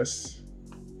my tests.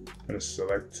 I'm going to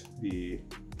select the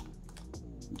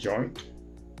joint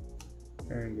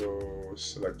and go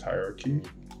select hierarchy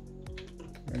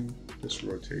and just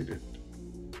rotate it.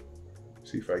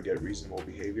 See if I get reasonable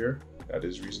behavior. That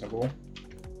is reasonable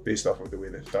based off of the way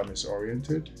the thumb is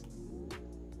oriented.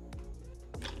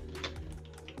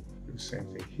 Do the same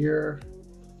thing here.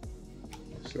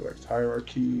 Select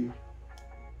hierarchy.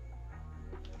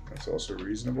 That's also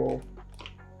reasonable.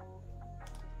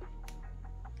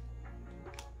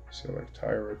 Select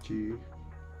hierarchy.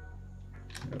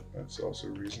 Yep, that's also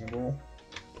reasonable.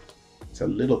 It's a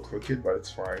little crooked, but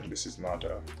it's fine. This is not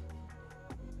an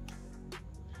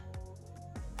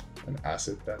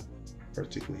asset that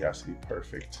particularly has to be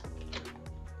perfect.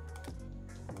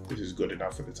 This is good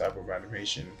enough for the type of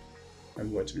animation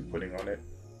I'm going to be putting on it.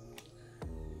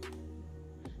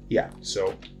 Yeah,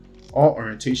 so all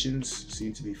orientations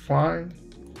seem to be fine.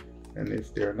 And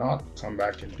if they're not, come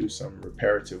back and do some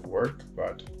reparative work,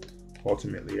 but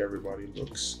ultimately everybody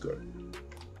looks good.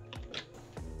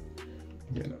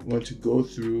 Again, I'm going to go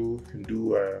through and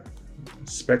do an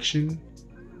inspection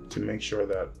to make sure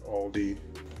that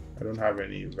I don't have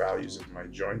any values of my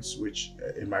joints, which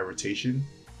in my rotation,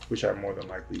 which I more than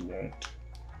likely won't,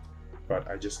 but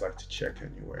I just like to check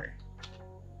anyway,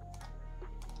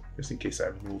 just in case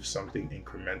I move something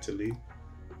incrementally.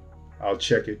 I'll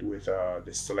check it with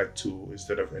the select tool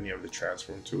instead of any of the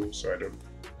transform tools, so I don't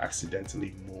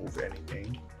accidentally move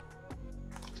anything.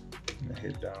 I'm gonna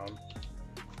hit down.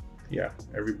 Yeah,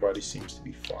 everybody seems to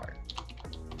be fine.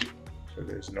 So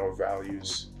there's no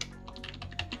values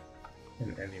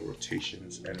in any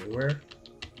rotations anywhere.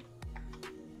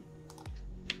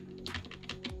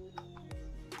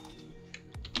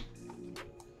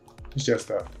 It's just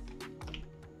a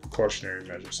precautionary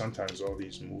measure. Sometimes all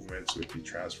these movements with the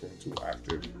transform tool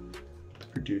active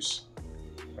produce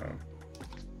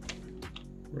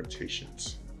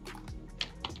rotations.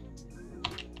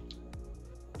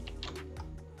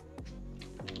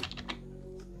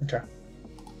 Okay,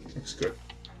 looks good.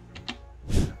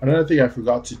 Another thing I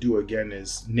forgot to do again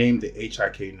is name the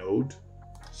HIK node.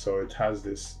 So it has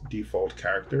this default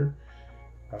character.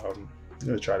 I'm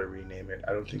gonna try to rename it.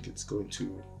 I don't think it's going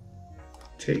to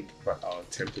take, but I'll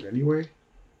attempt it anyway.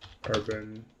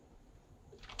 Urban,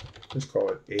 let's call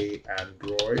it a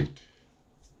Android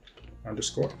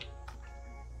underscore.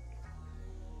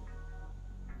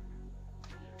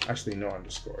 Actually, no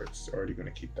underscore. It's already going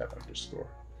to keep that underscore.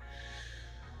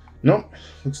 Nope,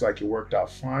 looks like it worked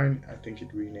out fine. I think it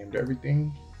renamed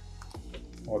everything.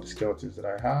 All the skeletons that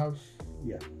I have.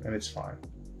 Yeah, and it's fine.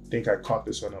 I think I caught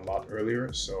this one a lot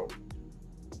earlier, so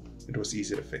it was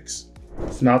easy to fix.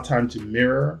 It's now time to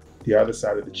mirror the other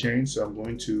side of the chain. So I'm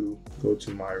going to go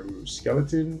to my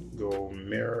skeleton, go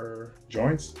mirror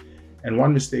joints. And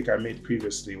one mistake I made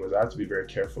previously was I have to be very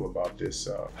careful about this,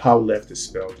 how left is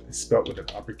spelled. It's spelled with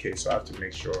an uppercase, so I have to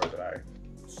make sure that I'm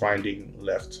finding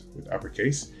left with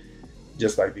uppercase.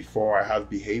 Just like before, I have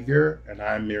behavior and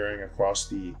I'm mirroring across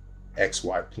the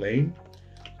XY plane.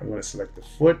 I'm going to select the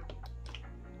foot,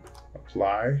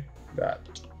 apply.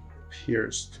 That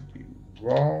appears to be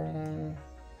wrong.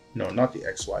 No, not the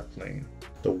XY plane,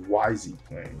 the YZ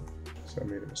plane. So I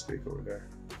made a mistake over there.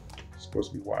 It's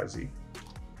supposed to be YZ.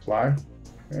 Apply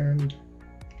and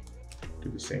do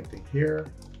the same thing here.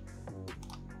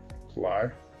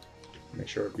 Apply. Make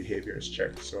sure behavior is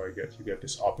checked so you get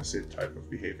this opposite type of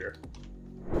behavior.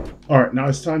 All right, now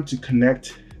it's time to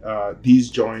connect these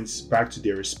joints back to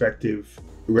their respective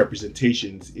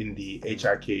representations in the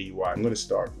HumanIK UI. I'm going to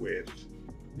start with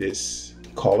this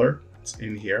color. It's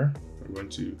in here. We're going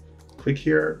to click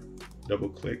here, double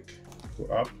click,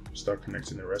 go up, start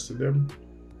connecting the rest of them.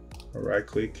 I'll right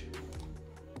click.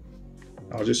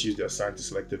 I'll just use the assign to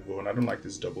selected bone. I don't like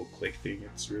this double click thing.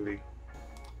 It's really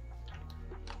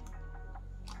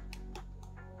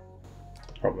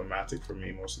problematic for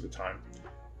me most of the time.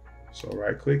 So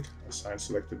right click, assign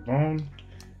selected bone,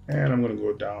 and I'm going to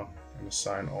go down and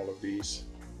assign all of these.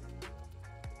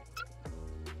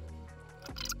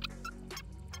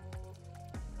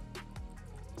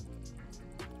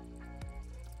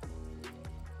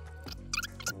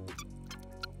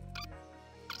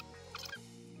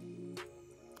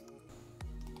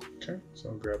 Okay,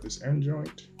 so I'll grab this end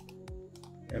joint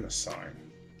and assign.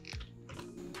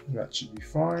 That should be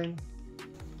fine.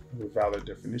 A valid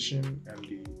definition, and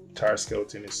the entire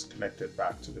skeleton is connected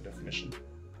back to the definition.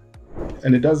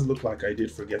 And it does look like I did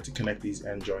forget to connect these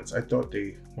end joints. I thought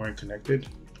they weren't connected,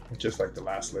 just like the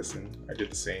last lesson. I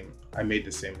did the same. I made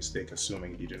the same mistake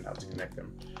assuming you didn't have to connect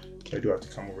them. So I do have to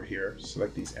come over here,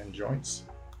 select these end joints,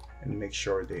 and make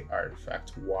sure they are in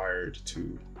fact wired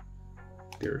to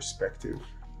their respective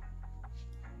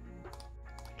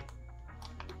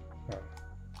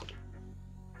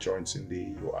joints in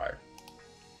the UI.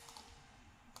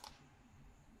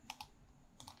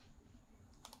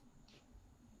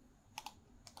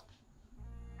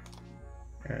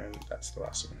 And that's the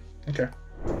last one. Okay,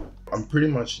 I'm pretty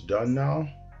much done now.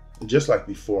 Just like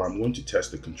before, I'm going to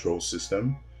test the control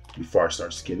system before I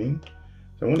start skinning.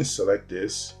 So I'm going to select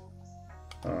this,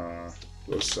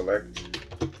 go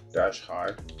select dash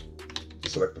high,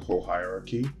 select the whole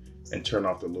hierarchy, and turn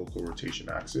off the local rotation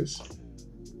axis.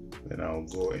 Then I'll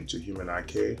go into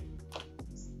HumanIK,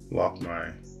 lock my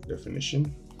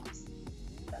definition,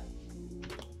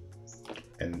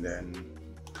 and then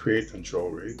create control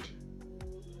rig.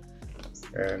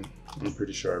 And I'm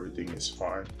pretty sure everything is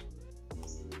fine.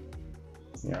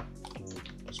 Yeah,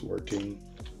 it's working.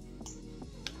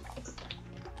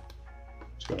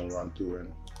 Just gonna run through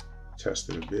and test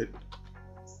it a bit.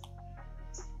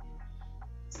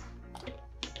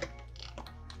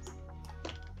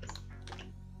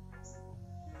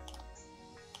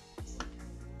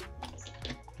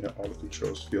 Yeah, all the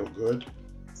controls feel good.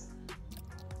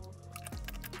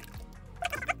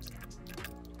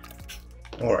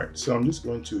 All right, so I'm just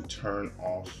going to turn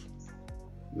off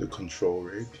the control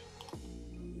rig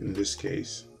in this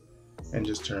case, and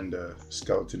just turn the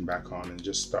skeleton back on and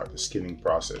just start the skinning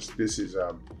process. This is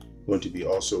going to be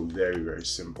also very, very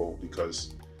simple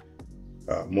because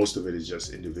most of it is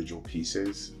just individual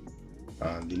pieces.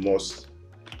 The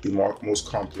most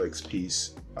complex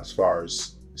piece as far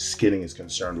as skinning is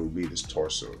concerned will be this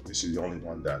torso. This is the only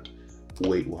one that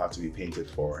weight will have to be painted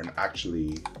for, and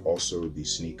actually also the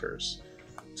sneakers,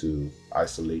 to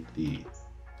isolate the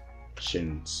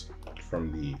shins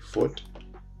from the foot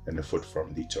and the foot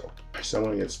from the toe. So I'm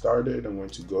going to get started. I'm going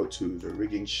to go to the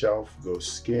rigging shelf, go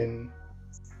skin,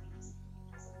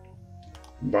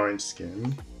 bind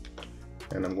skin,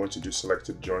 and I'm going to do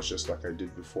selected joints just like I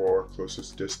did before,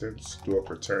 closest distance, do a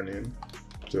return in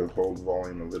to hold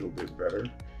volume a little bit better.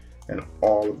 And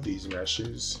all of these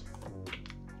meshes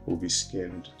will be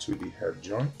skinned to the head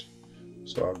joint.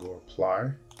 So I'll go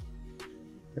apply,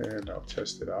 and I'll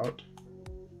test it out.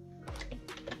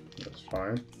 That's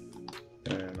fine.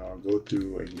 And I'll go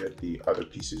through and get the other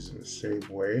pieces in the same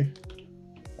way.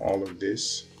 All of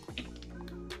this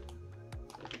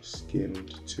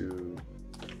skinned to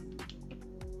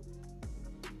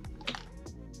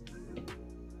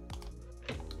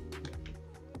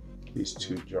these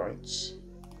two joints.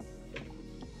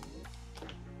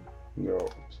 Go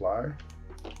apply,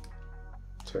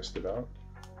 test it out.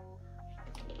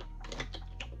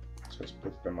 Just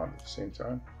put them on at the same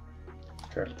time.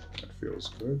 Okay, that feels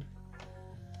good.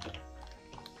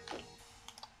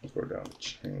 Go down the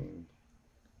chain.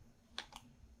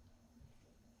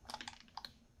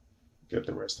 Get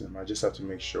the rest of them. I just have to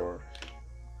make sure,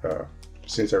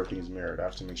 since everything is mirrored, I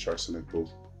have to make sure I select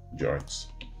both joints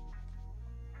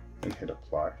and hit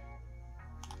apply.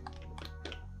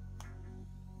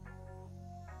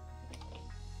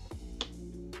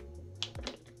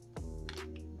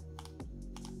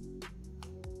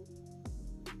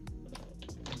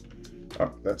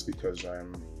 Oh, that's because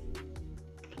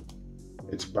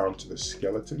it's bound to the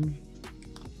skeleton.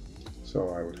 So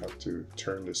I would have to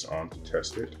turn this on to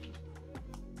test it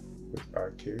with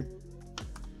IK.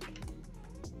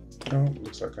 No,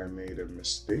 looks like I made a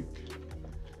mistake.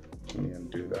 Let me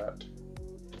undo that.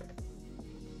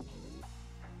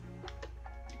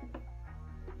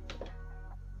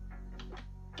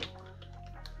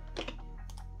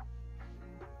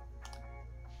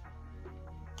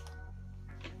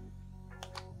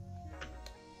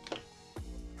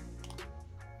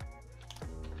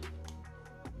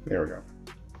 There we go.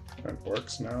 That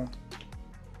works now.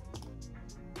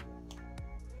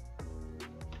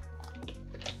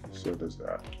 So does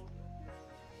that.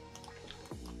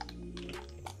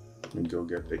 Let me go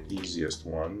get the easiest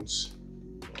ones.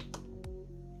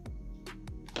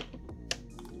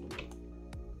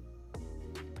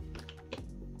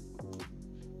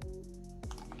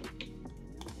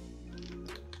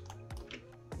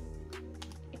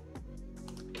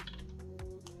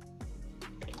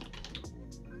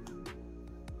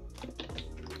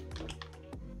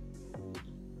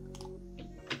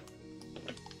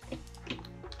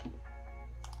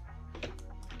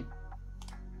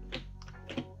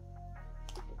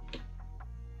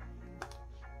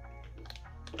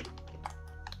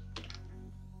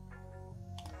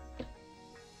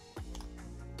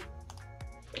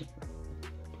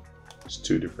 It's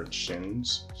two different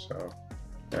shins, so,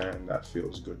 and that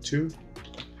feels good too.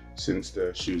 Since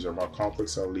the shoes are more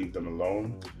complex, I'll leave them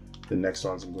alone. The next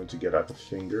ones I'm going to get at the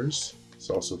fingers. It's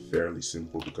also fairly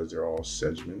simple because they're all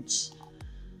segments.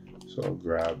 So I'll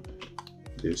grab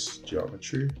this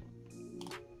geometry,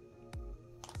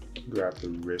 grab the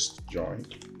wrist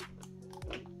joint,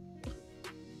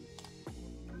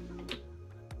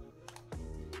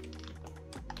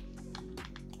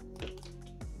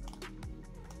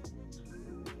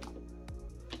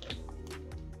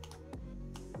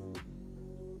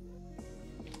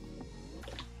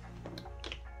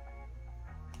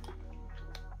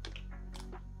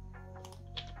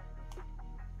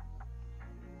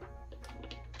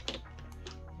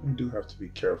 I do have to be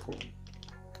careful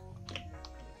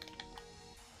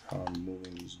how I'm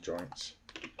moving these joints,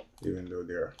 even though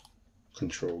they're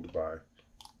controlled by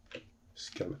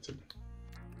skeleton.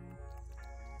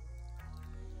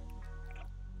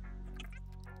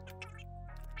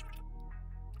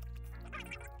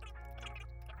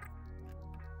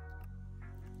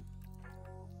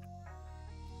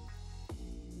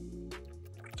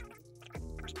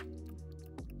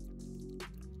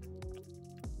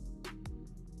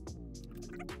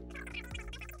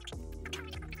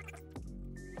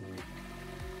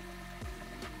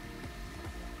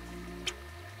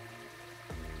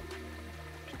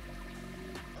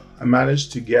 I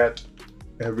managed to get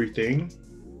everything,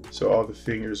 so all the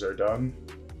fingers are done.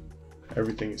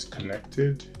 Everything is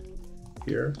connected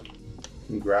here. You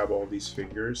can grab all these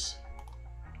fingers,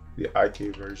 the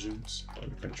IK versions of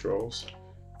the controls,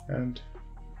 and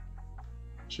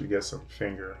should get some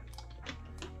finger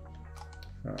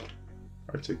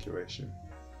articulation.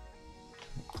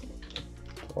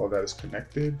 All that is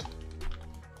connected.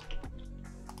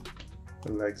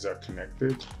 The legs are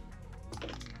connected.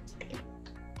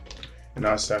 And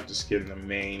now it's time to skin the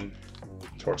main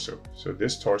torso. So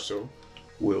this torso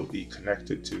will be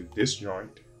connected to this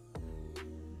joint,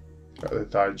 the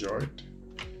thigh joint.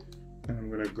 And I'm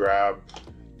gonna grab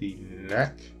the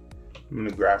neck. I'm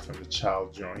gonna grab from the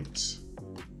child joints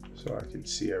so I can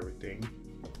see everything.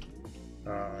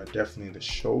 Definitely the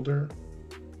shoulder,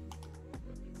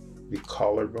 the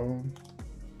collarbone,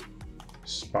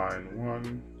 spine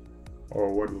 1,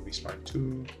 or what will be spine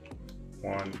 2,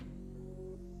 1,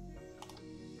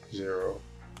 0,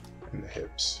 and the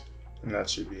hips. And that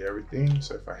should be everything.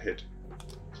 So if I hit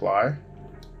apply,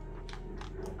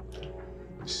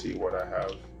 you see what I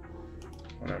have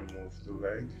when I move the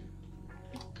leg.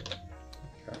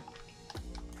 Okay.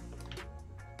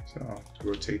 So I'll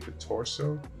rotate the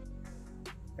torso.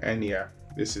 And yeah,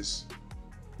 this is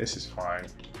fine.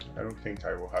 I don't think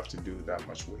I will have to do that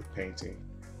much weight painting.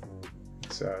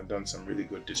 It's done some really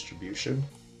good distribution.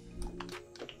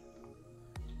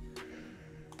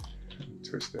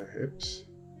 Twist the hips.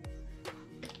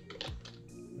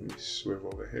 Let me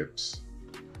swivel the hips.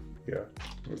 Yeah,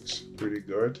 looks pretty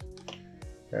good.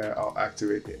 I'll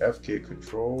activate the FK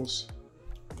controls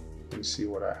and see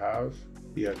what I have.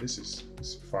 Yeah, this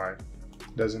is fine.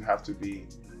 Doesn't have to be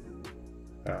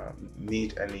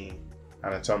meet any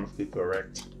anatomically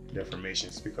correct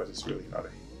deformations because it's really not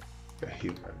a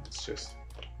human. It's just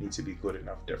needs to be good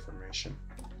enough deformation.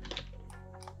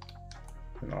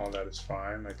 And all that is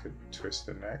fine. I could twist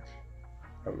the neck.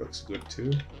 That looks good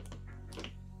too.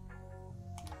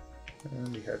 And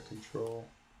the head control.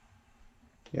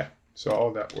 Yeah, so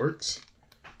all that works.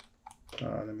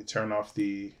 Let me turn off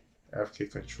the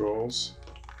FK controls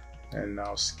and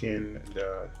now skin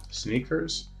the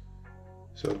sneakers.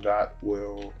 So that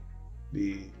will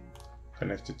be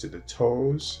connected to the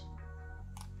toes,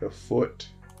 the foot,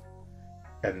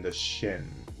 and the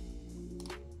shin.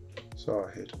 So I'll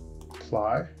hit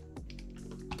apply,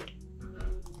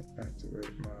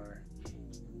 activate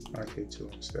my IK tool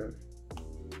instead,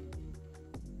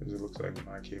 because it looks like an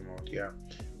IK mode. Yeah,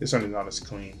 this one is not as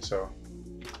clean, so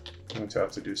I'm going to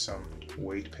have to do some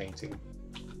weight painting.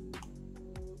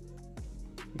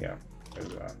 Yeah,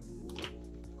 there's a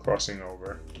crossing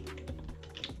over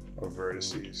of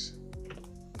vertices.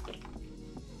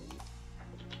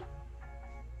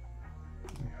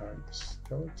 Behind the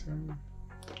skeleton.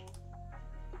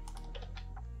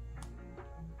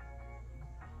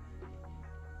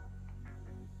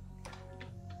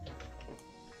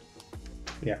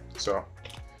 Yeah, so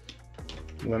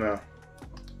I'm gonna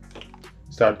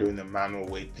start doing the manual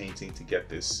weight painting to get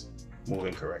this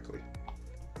moving correctly.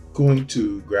 Going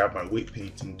to grab my weight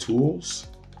painting tools.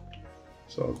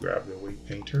 So I'll grab the weight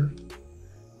painter,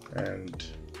 and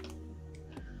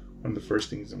one of the first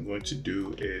things I'm going to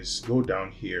do is go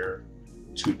down here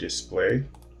to display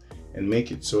and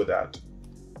make it so that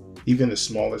even the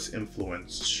smallest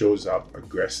influence shows up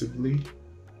aggressively.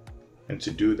 And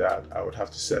to do that, I would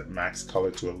have to set max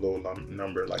color to a low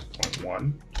number like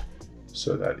 0.1,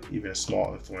 so that even a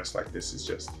small influence like this is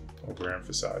just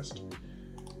overemphasized.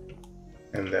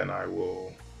 And then I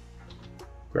will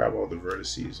grab all the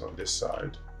vertices on this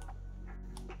side.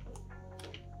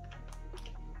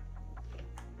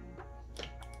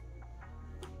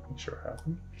 Make sure I have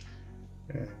them.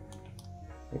 And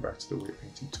go back to the weight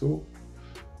painting tool.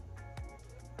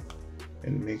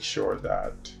 And make sure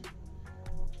that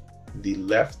the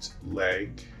left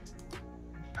leg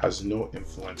has no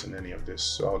influence in any of this.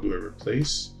 So I'll do a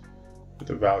replace with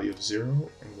a value of 0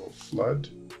 and go flood,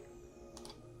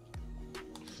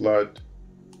 flood,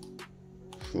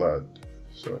 flood.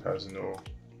 So it has no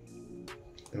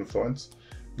influence.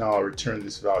 Now I'll return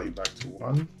this value back to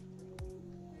 1.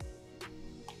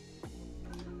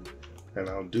 And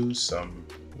I'll do some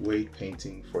weight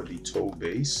painting for the toe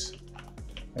base.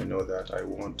 I know that I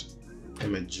want a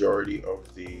majority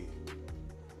of the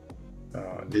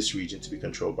this region to be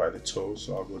controlled by the toe,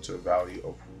 so I'll go to a value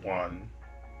of 1,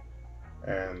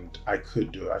 and I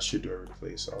should do a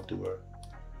replace. I'll do a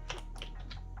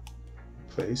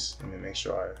replace. Let me make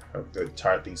sure I have the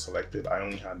entire thing selected. I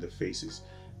only had the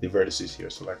vertices here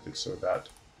selected, so that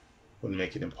would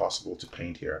make it impossible to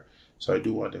paint here. So I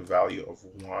do want a value of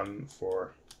 1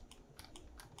 for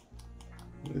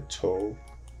the toe.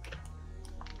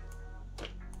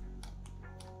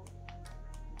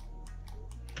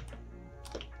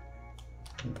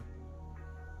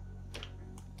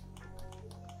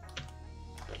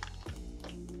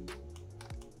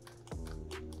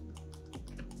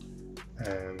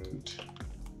 And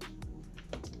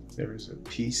there is a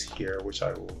piece here which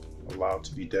I will allow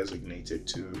to be designated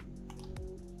to,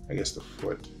 I guess, the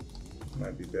foot.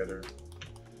 Might be better.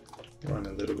 Run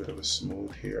a little bit of a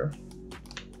smooth here.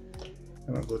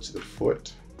 And I'll go to the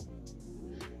foot.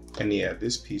 And yeah,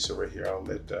 this piece over here, I'll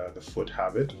let the foot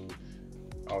have it.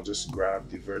 I'll just grab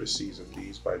the vertices of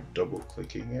these by double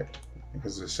clicking it,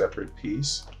 because it's a separate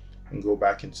piece, and go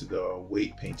back into the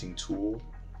weight painting tool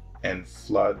and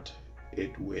flood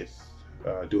it with,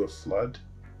 do a flood,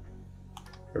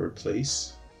 a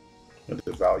replace with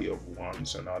the value of 1.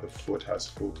 So now the foot has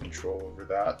full control over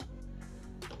that.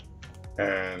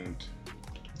 And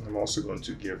I'm also going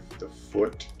to give the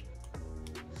foot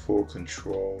full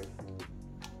control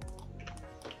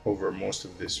over most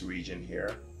of this region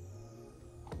here.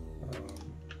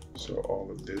 So all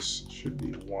of this should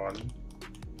be 1.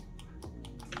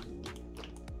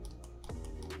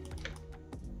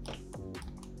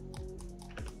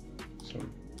 So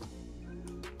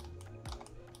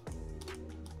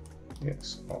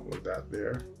yes, all of that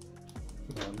there.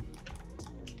 1.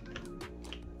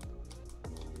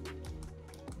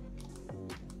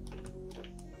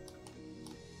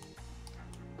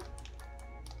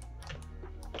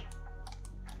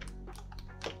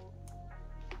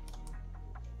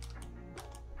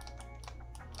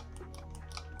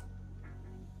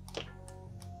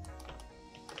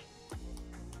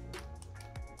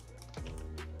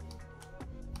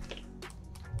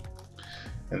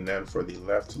 And then for the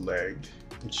left leg,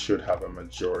 it should have a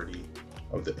majority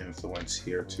of the influence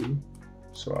here too.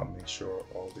 So I'll make sure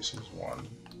all this is 1.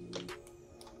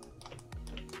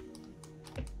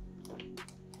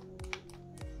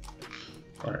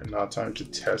 All right, now time to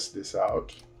test this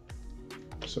out.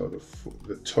 So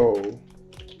the toe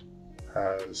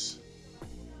has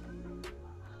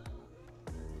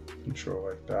control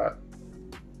like that.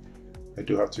 I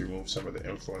do have to remove some of the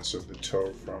influence of the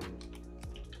toe from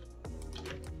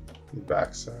the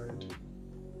back side.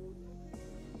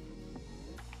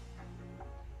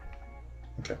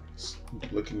 Okay, it's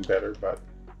looking better, but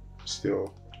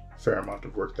still a fair amount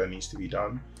of work that needs to be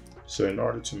done. So in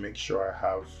order to make sure I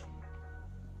have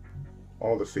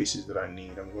all the faces that I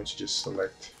need, I'm going to just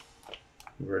select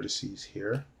vertices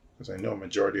here, because I know a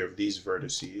majority of these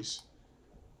vertices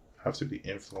have to be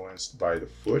influenced by the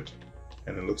foot,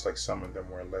 and it looks like some of them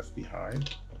were left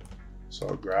behind. So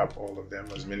I'll grab all of them,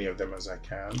 as many of them as I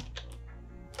can.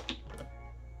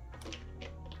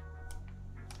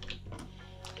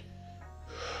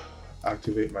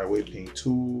 Activate my weight paint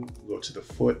tool, go to the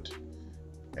foot,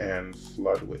 and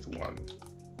flood with 1.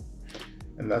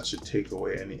 And that should take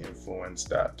away any influence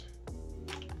that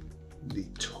the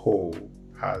toe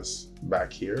has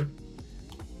back here.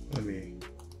 Let me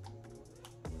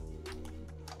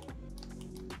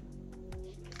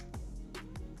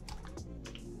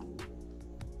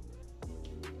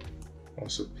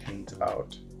also paint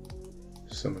out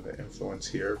some of the influence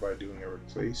here by doing a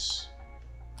replace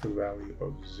the value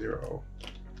of 0.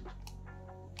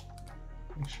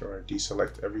 Make sure I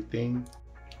deselect everything.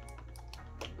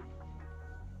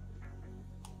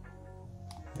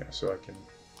 Yeah, so I can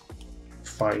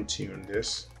fine tune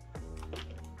this.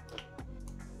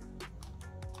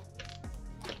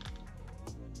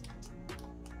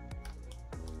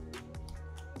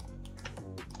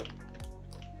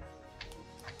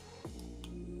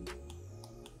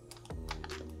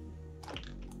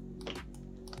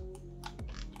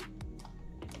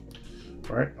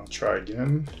 All right, I'll try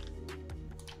again.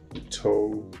 The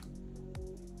toe,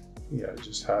 yeah, it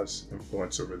just has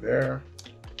influence over there.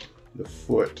 The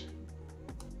foot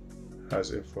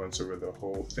has influence over the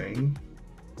whole thing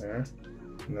there,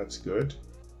 and that's good.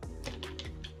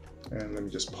 And let me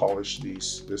just polish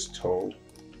this toe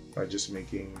by just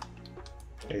making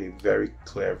a very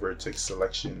clear vertex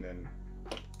selection and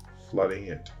flooding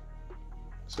it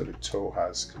so the toe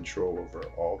has control over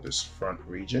all this front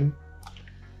region.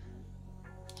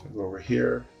 So go over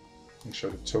here, make sure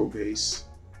the toe base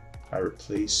I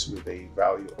replace with a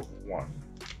value of 1.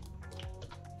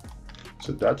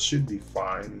 So that should be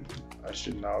fine. I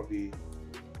should now be,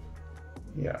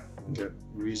 yeah, get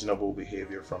reasonable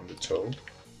behavior from the toe.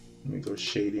 Let me go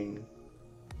shading,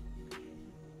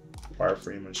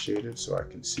 wireframe unshaded so I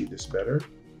can see this better.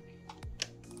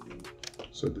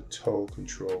 So the toe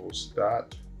controls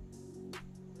that.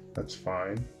 That's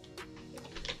fine.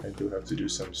 I do have to do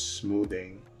some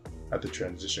smoothing at the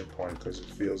transition point because it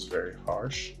feels very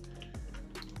harsh.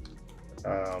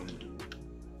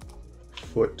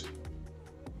 Foot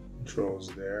controls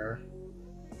there.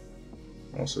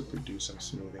 Also could do some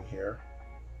smoothing here.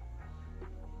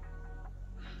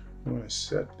 I'm going to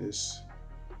set this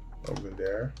over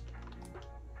there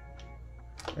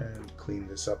and clean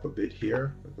this up a bit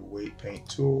here with the weight paint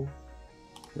tool.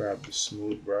 Grab the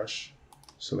smooth brush,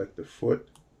 select the foot,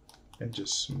 and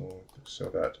just smooth so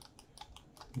that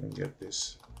I can get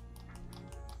this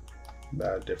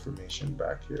bad deformation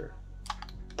back here.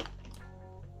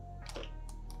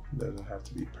 Doesn't have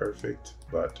to be perfect,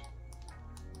 but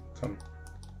come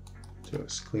to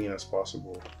as clean as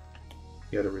possible.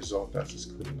 Get a result that's as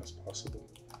clean as possible.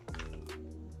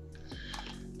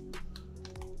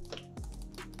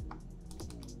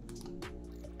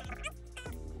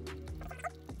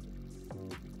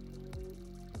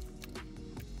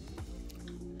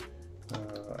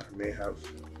 I may have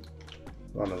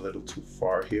gone a little too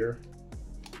far here.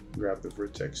 Grab the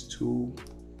vertex tool,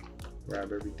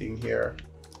 grab everything here.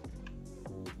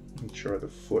 Make sure the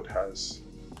foot has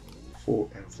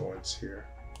full influence here.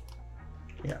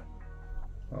 Yeah,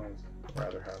 I'll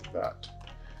rather have that.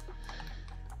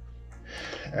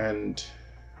 And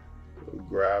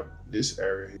grab this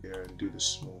area here and do the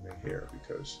smoothing here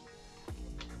because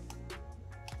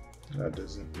that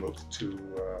doesn't look too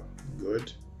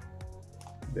good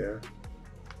there.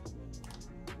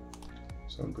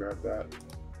 So grab that.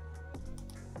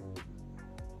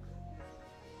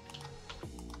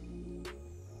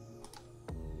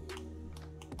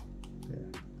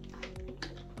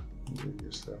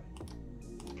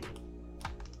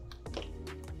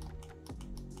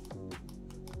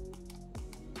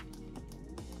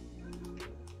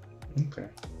 Okay,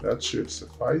 that should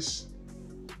suffice.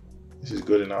 This is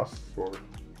good enough for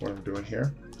what I'm doing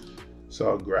here. So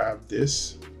I'll grab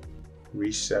this,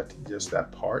 reset just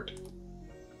that part.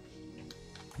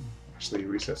 Actually, it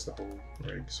resets the whole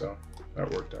rig, so that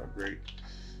worked out great.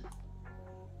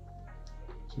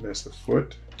 So that's the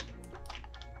foot.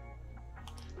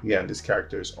 Again, this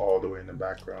character is all the way in the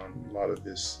background. A lot of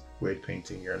this weight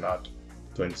painting you're not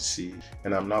going to see,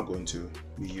 and I'm not going to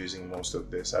be using most of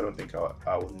this. I don't think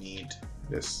I will need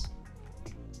this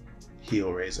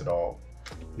heel raise at all.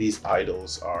 These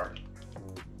idols are,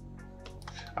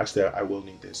 actually I will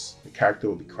need this. The character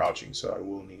will be crouching, so I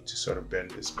will need to sort of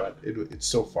bend this, but it's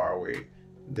so far away.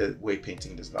 The weight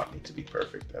painting does not need to be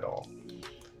perfect at all.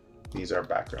 These are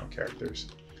background characters.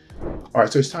 All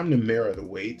right, so it's time to mirror the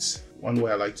weights. one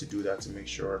way I like to do that to make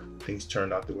sure things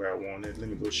turned out the way I wanted. Let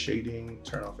me go shading,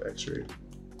 turn off X-ray.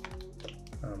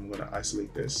 I'm going to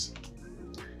isolate this,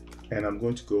 and I'm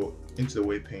going to go into the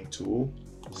weight paint tool,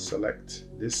 select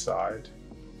this side,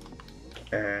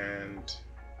 and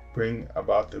bring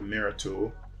about the mirror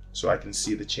tool so I can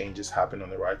see the changes happen on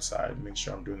the right side, make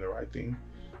sure I'm doing the right thing.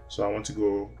 So I want to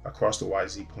go across the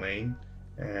YZ plane,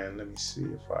 and let me see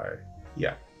if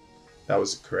yeah, that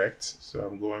was correct. So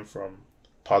I'm going from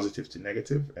positive to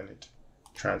negative, and it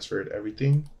transferred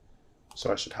everything.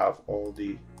 So I should have all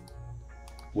the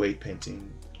weight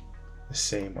painting the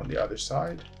same on the other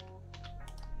side.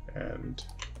 And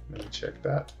let me check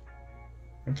that.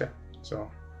 Okay,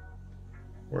 so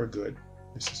we're good.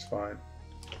 This is fine.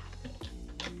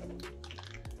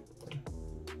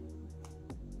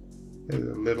 There's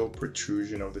a little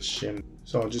protrusion of the shin.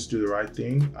 So I'll just do the right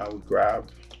thing. I will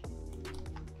grab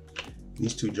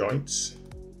these two joints,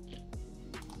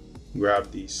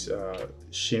 grab these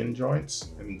shin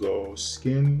joints, and go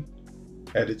skin,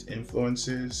 edit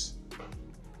influences,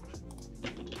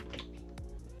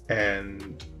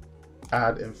 and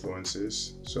add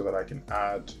influences so that I can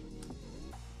add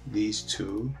these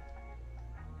two,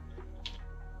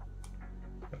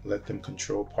 let them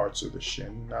control parts of the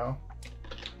shin now.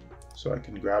 So I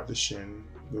can grab the shin,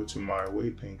 go to my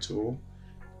weight paint tool,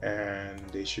 and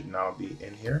they should now be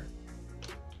in here.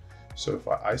 So if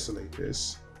I isolate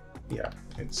this, yeah,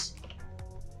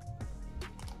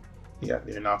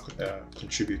 they're now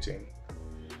contributing.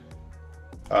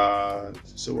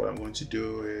 So what I'm going to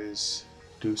do is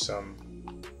do some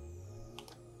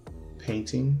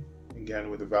painting again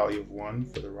with a value of 1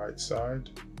 for the right side.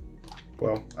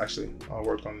 Well, actually, I'll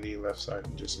work on the left side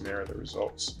and just mirror the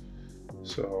results.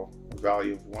 So a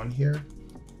value of 1 here.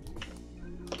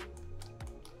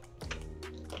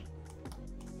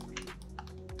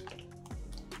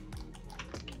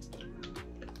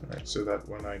 All right, so that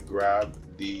when I grab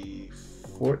the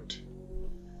foot,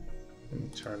 let me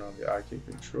turn on the IK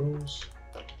controls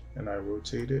and I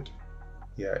rotate it.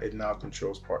 Yeah, it now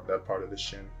controls that part of the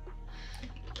shin.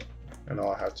 And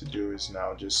all I have to do is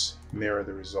now just mirror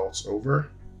the results over.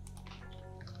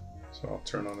 So I'll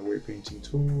turn on the weight painting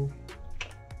tool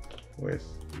with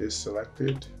this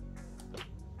selected.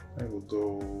 I will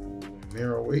go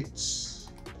mirror weights,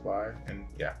 apply, and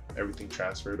yeah, everything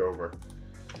transferred over.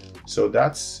 So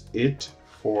that's it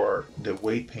for the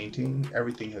weight painting.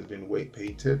 Everything has been weight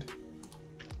painted.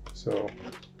 So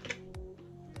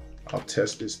I'll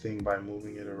test this thing by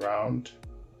moving it around.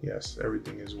 Yes,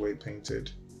 everything is weight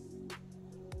painted.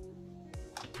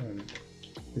 And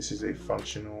this is a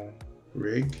functional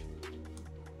rig.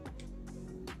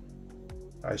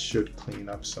 I should clean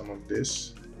up some of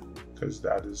this because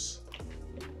that is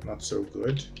not so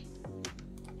good.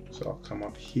 So I'll come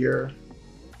up here,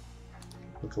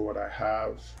 look at what I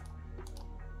have,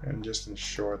 and just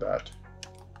ensure that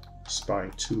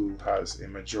spine 2 has a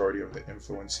majority of the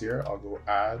influence here. I'll go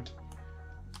add,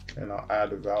 and I'll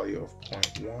add a value of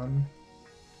 0.1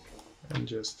 and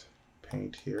just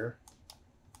paint here.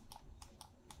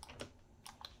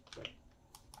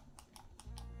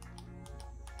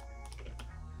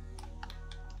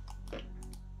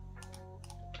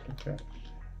 Okay,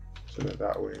 so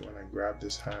that way when I grab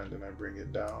this hand and I bring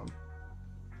it down,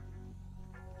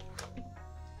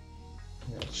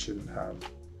 yeah, it shouldn't have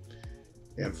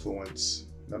influence,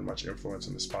 not much influence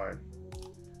on the spine.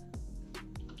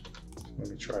 Let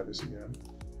me try this again.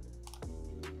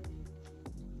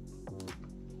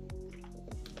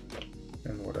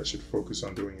 And what I should focus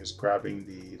on doing is grabbing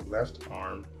the left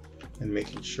arm and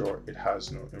making sure it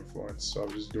has no influence. So I'll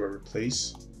just do a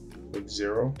replace with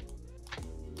 0.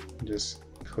 Just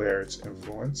clear its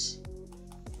influence.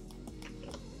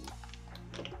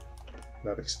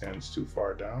 That extends too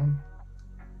far down.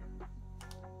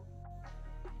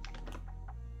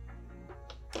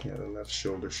 Yeah, the left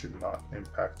shoulder should not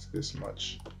impact this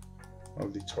much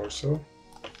of the torso.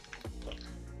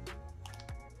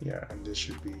 Yeah, and this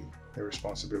should be the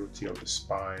responsibility of the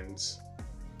spines.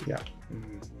 Yeah,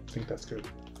 I think that's good.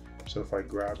 So if I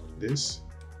grab this,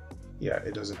 yeah,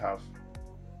 it doesn't have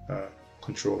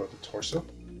control of the torso.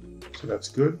 So that's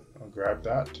good. I'll grab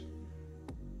that.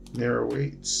 Mirror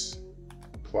weights,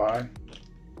 apply,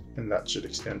 and that should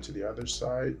extend to the other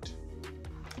side.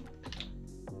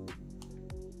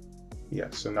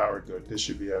 Yeah, so now we're good. This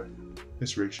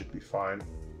rig should be fine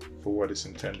for what it's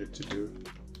intended to do.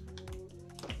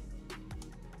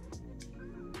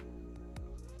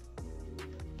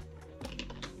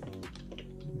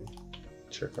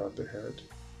 Check out the head,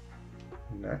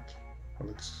 neck.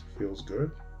 It feels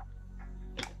good.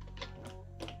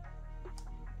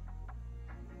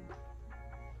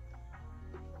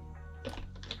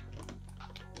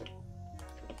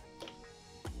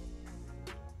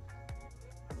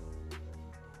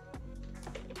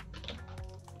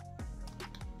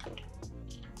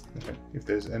 If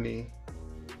there's any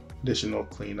additional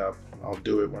cleanup, I'll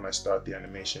do it when I start the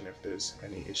animation if there's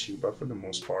any issue, but for the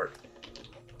most part,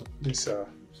 this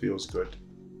feels good.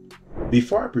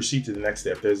 Before I proceed to the next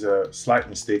step, there's a slight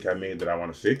mistake I made that I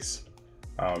want to fix.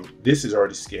 This is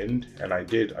already skinned and I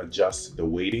did adjust the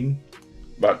weighting,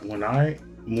 but when I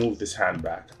move this hand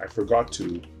back, I forgot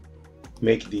to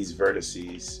make these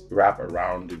vertices wrap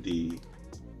around the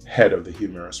head of the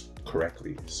humerus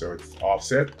correctly, so it's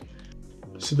offset.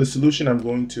 So the solution I'm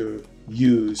going to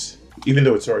use, even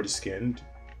though it's already skinned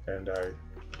and I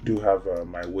do have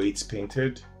my weights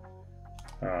painted,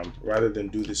 rather than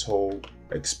do this whole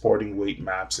exporting weight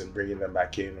maps and bringing them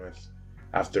back in with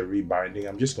after rebinding,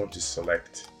 I'm just going to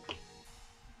select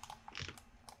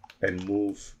and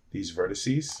move these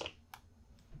vertices,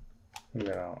 and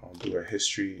then I'll do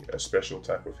a special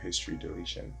type of history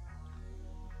deletion.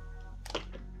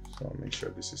 So I'll make sure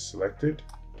this is selected,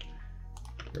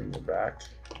 bring it back,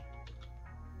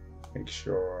 make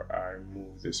sure I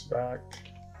move this back,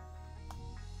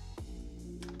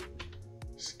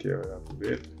 scale it up a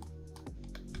bit,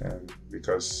 and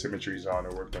because symmetry is on,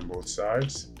 it worked on both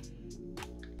sides.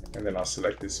 And then I'll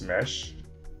select this mesh,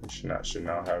 which should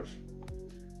now have,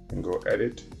 and go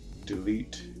edit,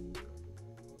 delete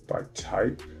by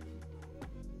type,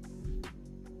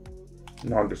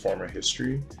 non-deformer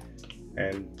history,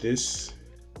 and this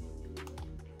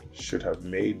should have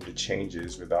made the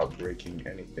changes without breaking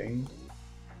anything.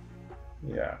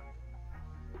 Yeah.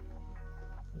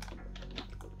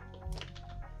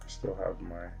 Still have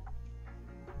my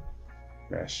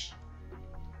mesh.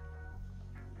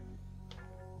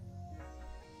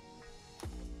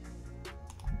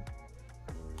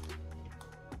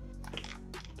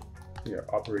 Yeah,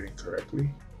 operating correctly.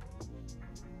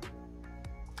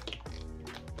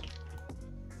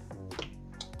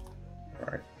 All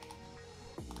right.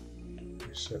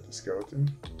 Reset the skeleton.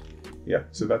 Yeah,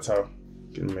 so that's how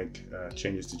you can make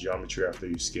changes to geometry after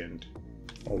you skinned.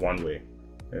 Or one way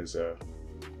is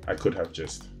I could have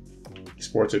just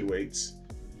exported weights,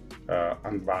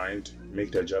 unbind,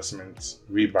 make the adjustments,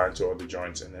 rebind to all the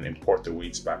joints, and then import the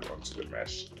weights back onto the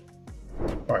mesh.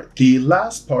 All right, the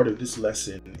last part of this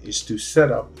lesson is to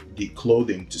set up the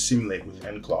clothing to simulate with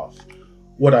nCloth.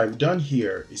 What I've done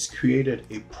here is created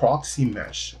a proxy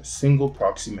mesh, a single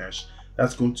proxy mesh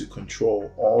that's going to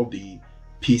control all the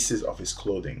pieces of his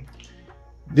clothing.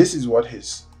 This is what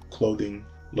his clothing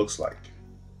looks like.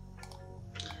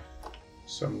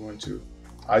 So I'm going to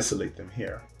isolate them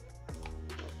here.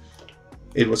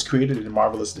 It was created in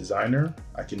Marvelous Designer.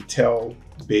 I can tell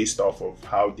based off of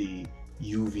how the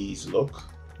UVs look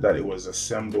that it was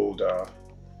assembled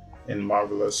in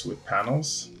Marvelous with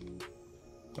panels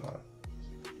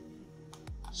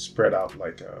spread out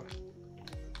like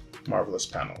Marvelous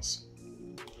panels.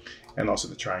 And also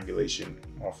the triangulation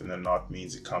often than not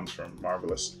means it comes from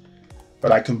Marvelous.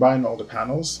 But I combine all the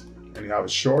panels and you have a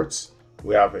shorts,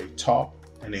 we have a top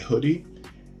and a hoodie,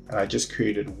 and I just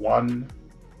created one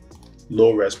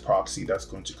low-res proxy that's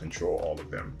going to control all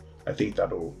of them. I think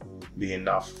that'll be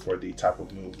enough for the type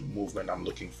of movement I'm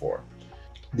looking for.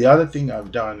 The other thing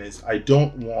I've done is I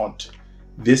don't want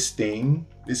this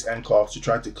nCloth to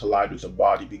try to collide with the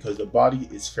body because the body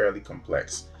is fairly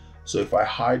complex. So if I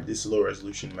hide this low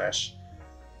resolution mesh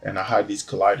and I hide these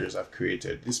colliders I've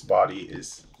created, this body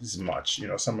is much. You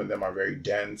know, some of them are very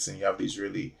dense and you have these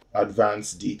really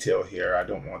advanced detail here. I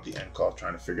don't want the nCloth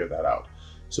trying to figure that out.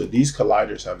 So these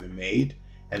colliders have been made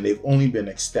and they've only been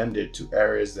extended to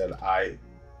areas that I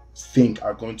think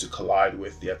are going to collide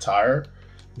with the attire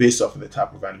based off of the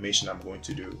type of animation I'm going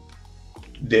to do.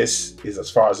 This is as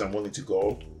far as I'm willing to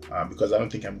go because I don't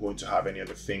think I'm going to have any of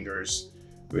the fingers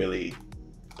really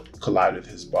collide with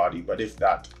his body. But if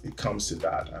it comes to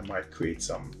that, I might create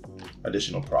some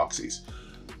additional proxies.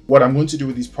 What I'm going to do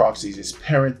with these proxies is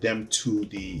parent them to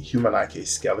the HumanIK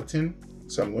skeleton.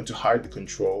 So I'm going to hide the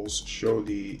controls, show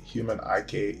the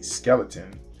HumanIK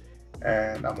skeleton,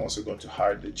 and I'm also going to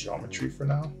hide the geometry for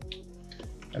now.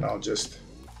 And I'll just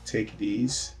take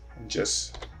these and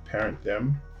just parent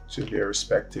them to their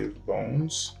respective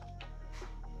bones.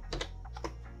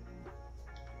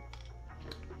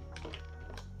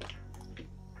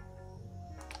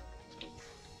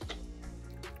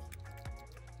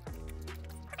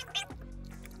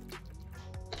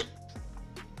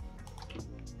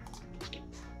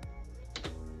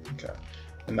 Okay,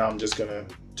 and now I'm just gonna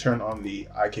turn on the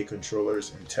IK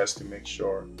controllers and test to make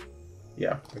sure,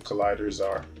 yeah, the colliders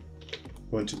are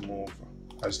going to move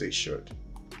as they should.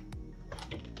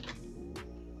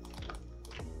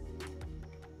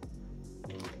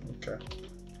 Okay,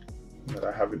 that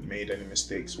I haven't made any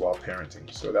mistakes while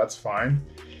parenting, so that's fine.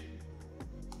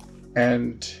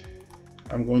 And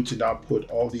I'm going to now put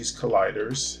all these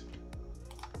colliders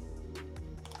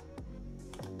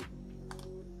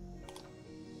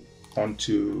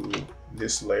onto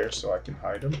this layer so I can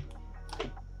hide them.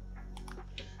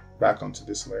 Back onto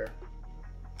this layer.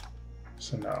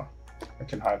 So now I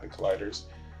can hide the colliders.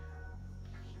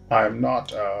 I'm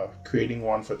not creating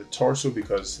one for the torso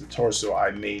because the torso,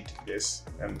 I made this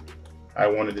and I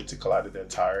wanted it to collide with the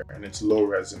tire, and it's low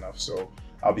res enough, so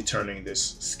I'll be turning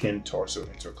this skin torso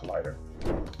into a collider.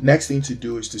 Next thing to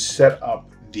do is to set up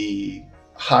the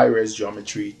high res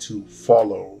geometry to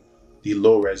follow the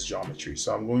low res geometry.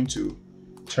 So I'm going to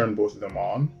turn both of them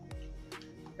on,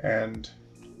 and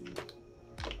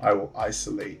I will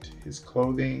isolate his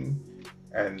clothing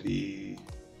and the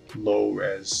low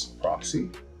res proxy.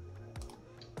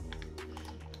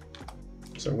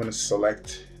 So I'm going to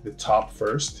select the top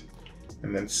first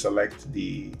and then select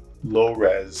the low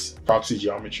res proxy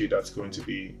geometry that's going to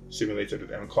be simulated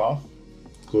with nCloth.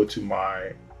 Go to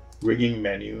my rigging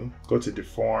menu, go to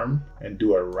deform and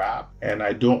do a wrap. And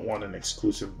I don't want an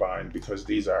exclusive bind because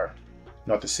these are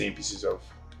not the same pieces of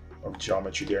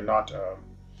geometry. They're not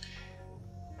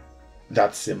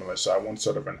that similar. So I want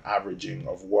sort of an averaging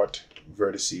of what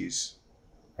vertices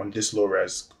on this low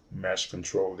res mesh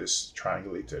control this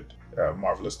triangulated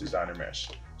Marvelous Designer mesh.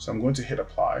 So I'm going to hit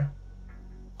apply.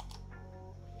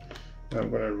 And I'm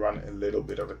going to run a little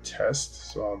bit of a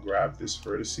test. So I'll grab this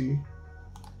vertice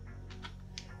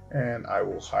and I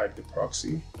will hide the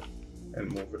proxy and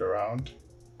move it around.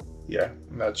 Yeah,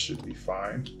 that should be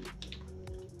fine.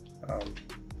 Let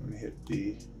me hit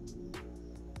B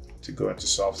to go into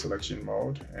soft selection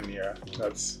mode, and yeah,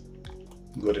 that's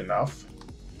good enough.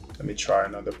 Let me try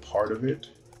another part of it,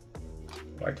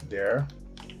 like there.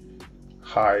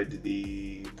 Hide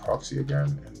the proxy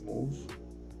again and move.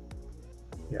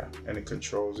 Yeah, and it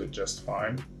controls it just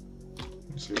fine.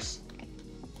 This is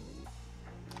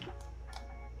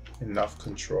enough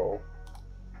control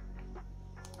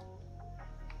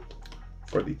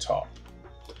for the top.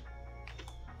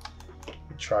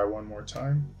 Try one more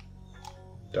time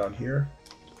down here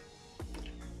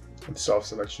with self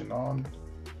selection on,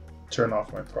 turn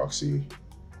off my proxy.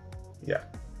 Yeah,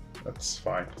 that's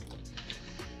fine.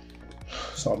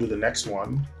 So I'll do the next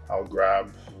one. I'll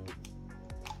grab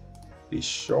these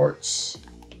shorts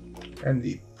and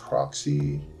the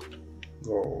proxy,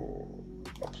 go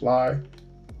apply,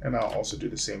 and I'll also do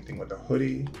the same thing with the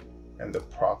hoodie and the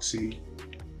proxy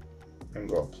and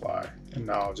go apply. And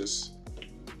now I'll just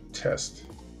test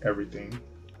everything.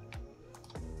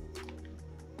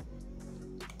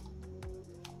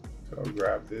 So I'll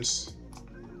grab this,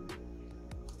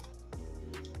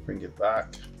 bring it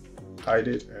back, hide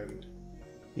it, and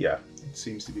yeah, it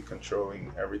seems to be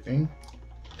controlling everything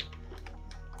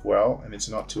well, and it's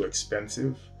not too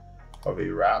expensive of a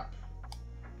wrap.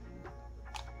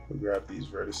 We'll grab these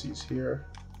vertices here.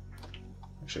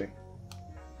 Actually,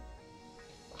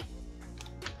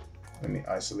 let me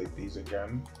isolate these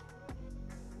again.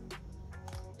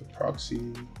 The proxy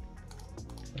and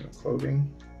the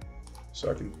clothing, so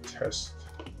I can test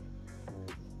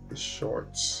the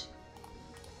shorts.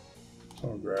 So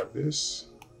I'll grab this,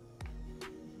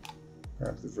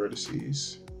 grab the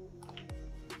vertices,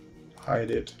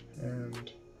 hide it,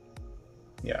 and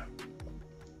yeah,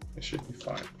 it should be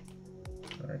fine.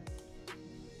 All right.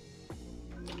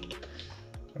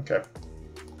 Okay.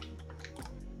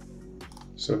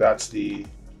 So that's the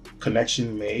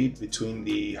connection made between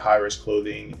the high-res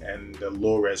clothing and the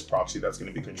low-res proxy that's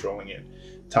going to be controlling it.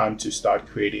 Time to start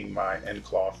creating my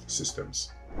nCloth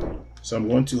systems. So I'm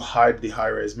going to hide the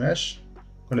high-res mesh.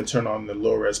 I'm going to turn on the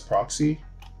low-res proxy,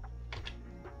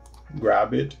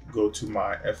 grab it, go to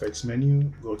my FX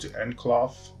menu, go to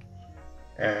nCloth,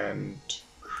 and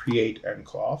create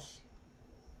nCloth.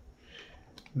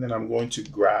 And then I'm going to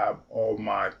grab all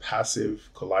my passive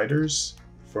colliders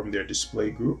from their display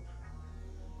group.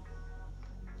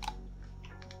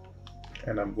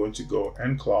 And I'm going to go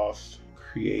nCloth,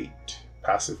 create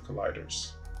passive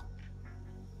colliders.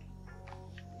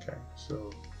 Okay, so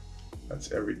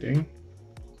that's everything.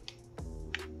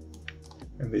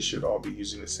 And they should all be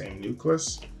using the same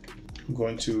nucleus. I'm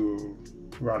going to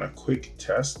run a quick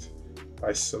test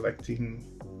by selecting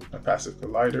my passive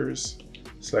colliders,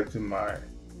 selecting my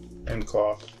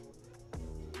nCloth,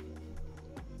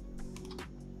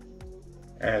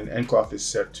 and nCloth is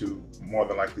set to more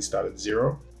than likely start at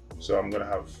 0. So I'm gonna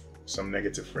have some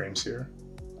negative frames here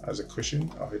as a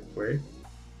cushion. I'll hit play.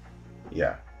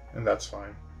 Yeah, and that's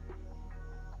fine.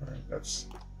 All right, it's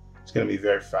gonna be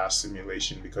very fast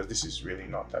simulation because this is really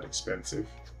not that expensive.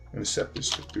 I'm gonna set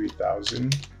this to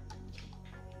 3000.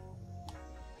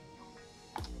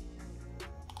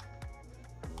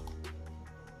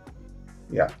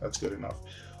 Yeah, that's good enough.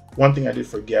 One thing I did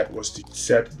forget was to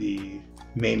set the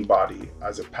main body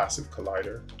as a passive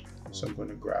collider. So I'm going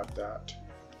to grab that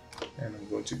and I'm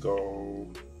going to go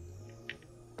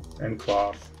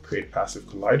nCloth, create passive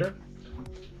collider.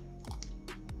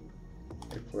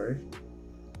 Hit play.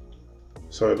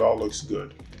 So it all looks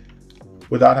good.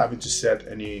 Without having to set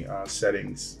any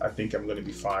settings, I think I'm going to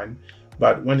be fine.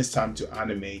 But when it's time to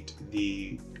animate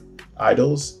the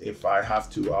idols, if I have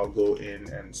to, I'll go in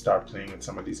and start playing with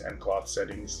some of these nCloth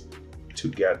settings to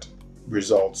get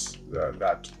results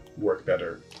that work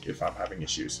better if I'm having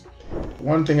issues.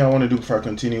 One thing I want to do before I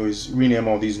continue is rename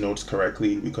all these nodes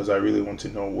correctly, because I really want to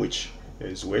know which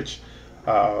is which.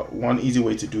 One easy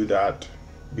way to do that,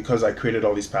 because I created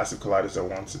all these passive colliders at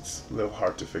once, it's a little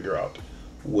hard to figure out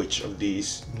which of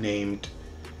these named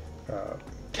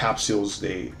capsules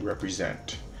they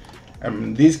represent.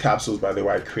 These capsules, by the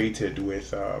way, I created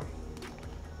with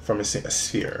from a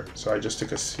sphere. So I just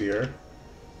took a sphere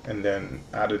and then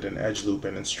added an edge loop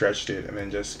and then stretched it and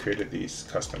then just created these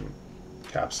custom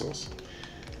capsules.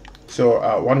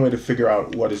 So one way to figure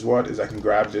out what is I can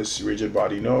grab this rigid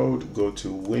body node, go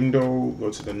to window,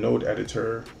 go to the node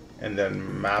editor, and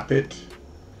then map it,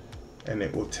 and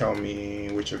it will tell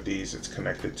me which of these it's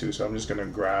connected to. So I'm just going to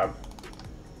grab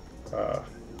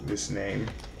this name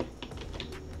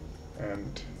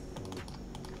and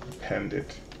append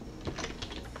it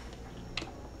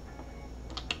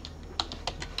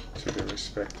to the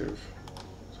respective.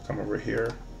 So come over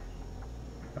here,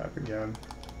 map again.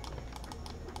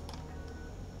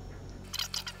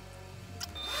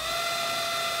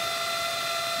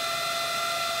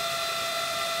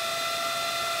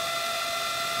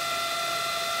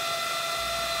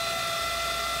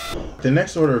 The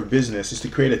next order of business is to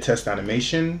create a test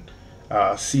animation,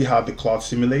 see how the cloth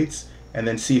simulates, and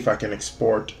then see if I can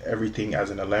export everything as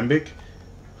an alembic.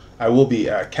 I will be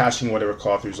caching whatever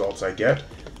cloth results I get,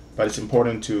 but it's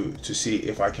important to see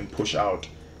if I can push out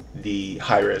the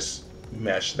high-res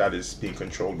mesh that is being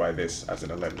controlled by this as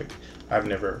an alembic. I've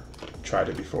never tried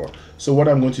it before. So what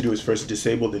I'm going to do is first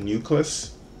disable the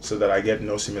nucleus so that I get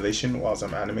no simulation whilst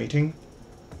I'm animating.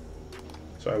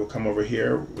 So I will come over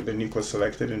here with the nucleus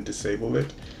selected and disable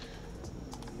it.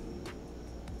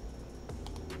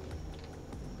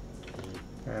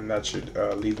 And that should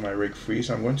leave my rig free.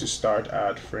 So I'm going to start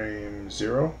at frame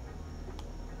 0.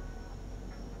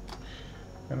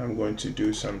 And I'm going to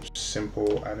do some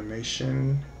simple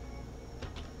animation.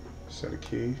 Set a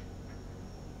key.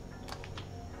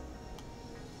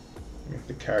 Make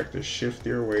the character shift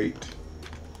their weight.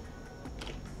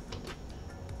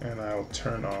 And I'll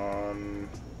turn on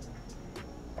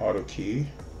auto key.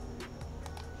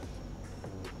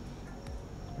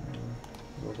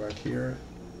 Go back here,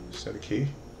 set a key.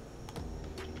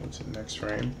 Go to the next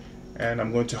frame. And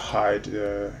I'm going to hide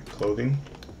the clothing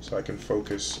so I can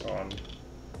focus on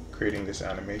creating this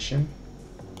animation.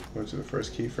 Go to the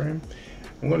first keyframe.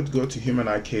 I'm going to go to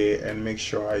HumanIK and make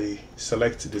sure I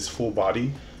select this full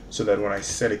body so that when I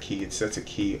set a key, it sets a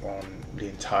key on the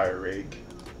entire rig.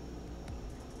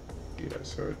 Yeah,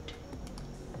 so it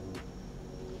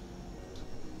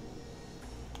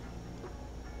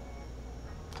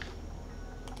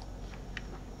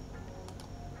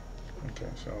okay,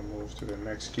 so I'll move to the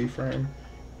next keyframe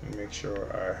and make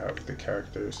sure I have the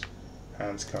character's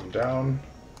hands come down.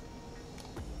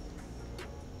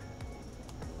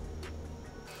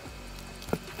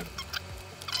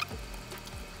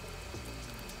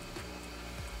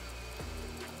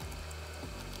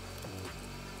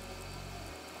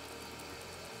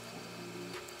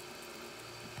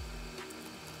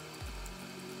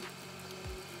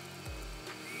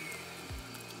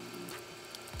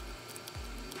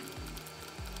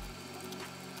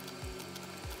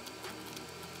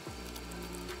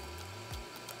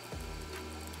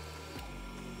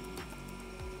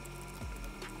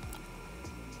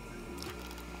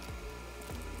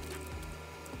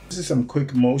 This is some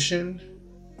quick motion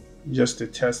just to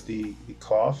test the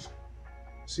cloth,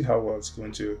 see how well it's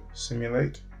going to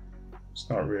simulate. It's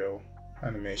not real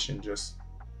animation, just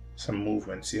some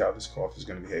movement, see how this cloth is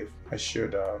going to behave. I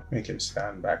should make him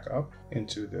stand back up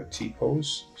into the T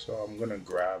pose. So I'm going to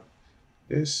grab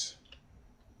this,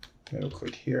 middle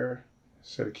click here,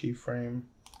 set a keyframe,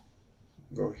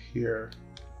 go here,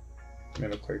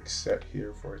 middle click set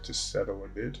here for it to settle a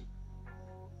bit,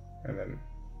 and then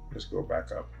just go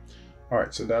back up. All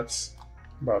right, so that's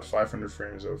about 500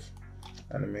 frames of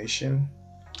animation.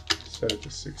 Set it to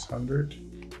 600.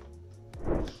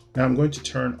 Now I'm going to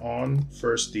turn on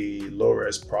first the low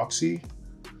res proxy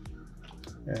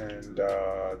and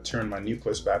turn my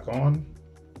nucleus back on.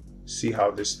 See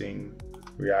how this thing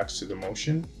reacts to the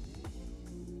motion.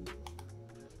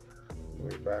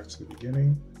 way back to the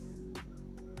beginning.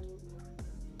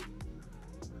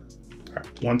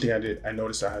 One thing I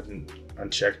noticed I hadn't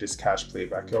unchecked is cache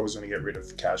playback. I always want to get rid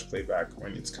of cache playback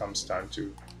when it comes time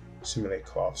to simulate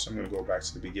cloth. So I'm going to go back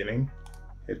to the beginning,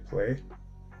 hit play.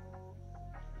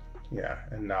 Yeah,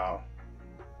 and now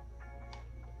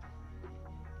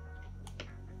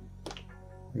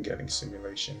I'm getting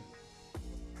simulation.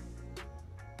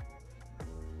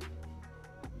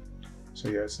 So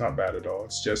yeah, it's not bad at all.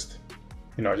 It's just,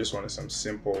 I just wanted some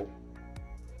simple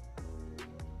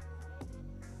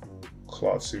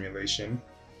cloth simulation,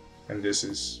 and this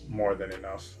is more than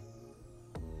enough.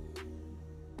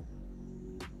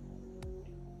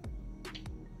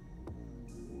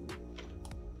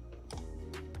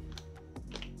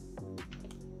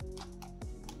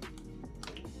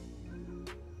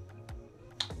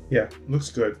 Yeah, looks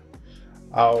good.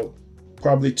 I'll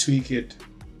probably tweak it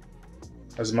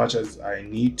as much as I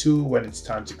need to when it's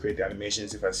time to create the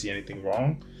animations if I see anything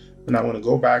wrong. But I'm going to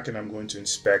go back and I'm going to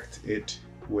inspect it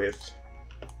with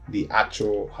the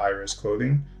actual high-res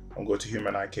clothing. I'll go to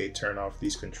HumanIK, turn off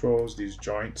these controls, these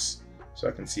joints, so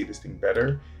I can see this thing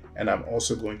better. And I'm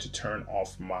also going to turn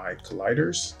off my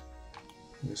colliders.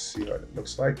 Let's see what it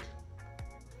looks like.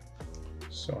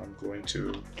 So I'm going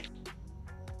to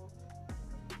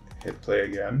hit play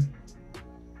again.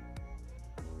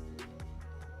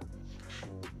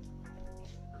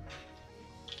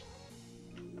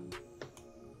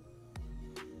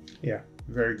 Yeah,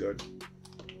 very good.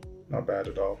 Not bad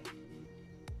at all.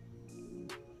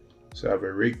 So I have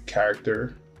a rig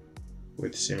character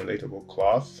with simulatable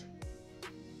cloth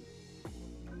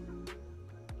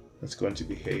that's going to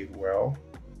behave well.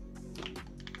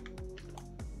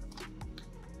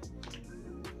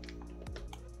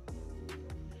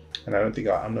 And I don't think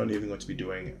I'm not even going to be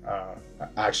doing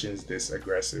actions this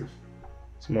aggressive.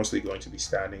 It's mostly going to be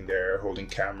standing there, holding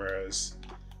cameras,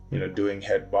 doing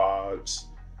head bobs,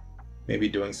 maybe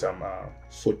doing some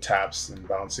foot taps and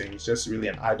bouncing. It's just really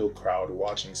an idle crowd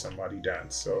watching somebody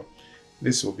dance. So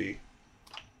this will be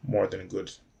more than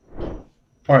good.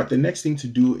 All right, the next thing to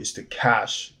do is to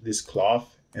cache this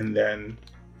cloth and then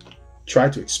try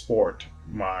to export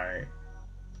my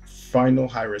final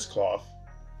high-res cloth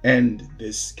and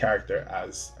this character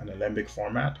as an Alembic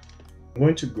format. I'm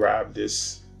going to grab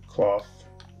this cloth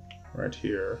right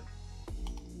here.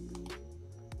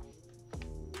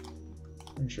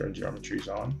 Make sure geometry is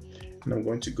on. And I'm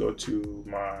going to go to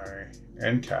my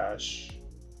nCache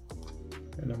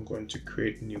and I'm going to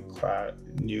create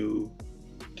new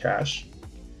cache.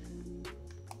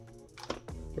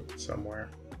 Put it somewhere.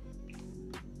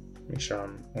 Make sure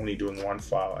I'm only doing one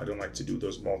file. I don't like to do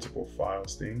those multiple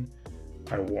files thing.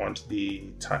 I want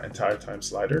the entire time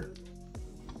slider.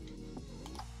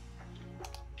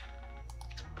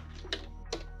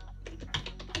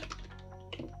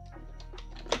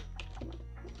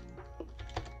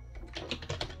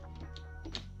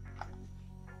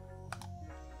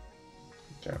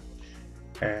 Okay.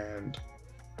 And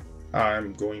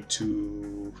I'm going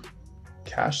to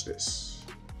cache this.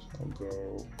 So I'll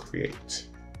go create.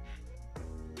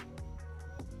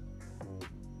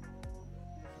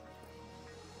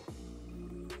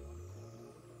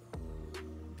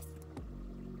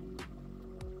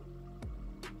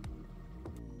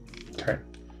 Okay,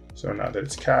 so now that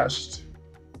it's cached,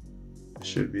 I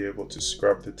should be able to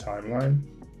scrub the timeline.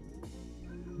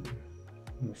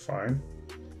 Fine.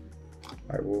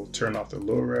 I will turn off the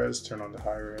low res, turn on the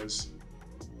high res.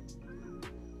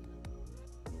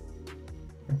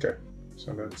 Okay,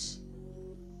 so that's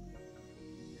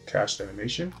cached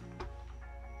animation.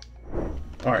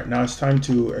 All right, now it's time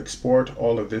to export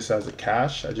all of this as a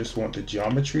cache. I just want the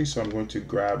geometry, so I'm going to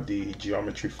grab the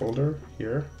geometry folder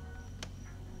here.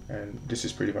 And this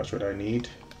is pretty much what I need.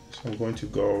 So I'm going to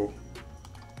go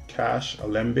cache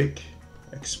Alembic,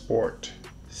 export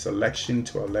selection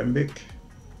to Alembic.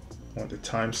 I want the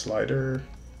time slider,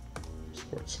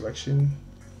 export selection.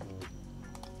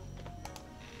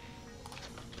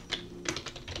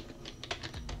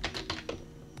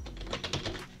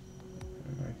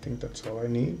 And I think that's all I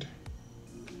need.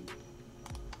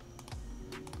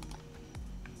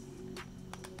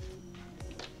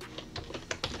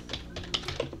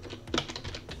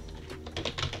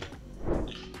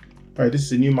 All right, this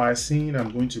is a new my scene.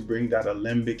 I'm going to bring that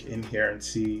Alembic in here and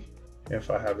see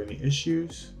if I have any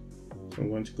issues. So I'm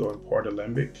going to go import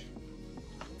Alembic.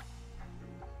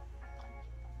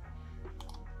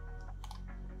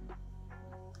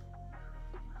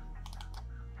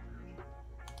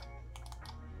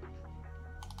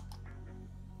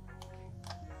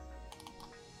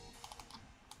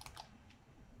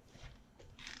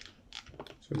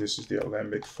 So this is the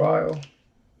Alembic file.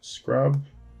 Let's scrub,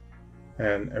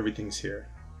 and everything's here.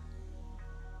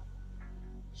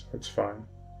 So it's fine.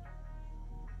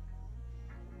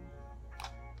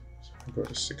 So I go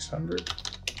to 600.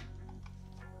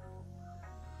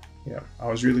 Yeah, I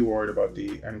was really worried about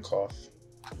the nCloth.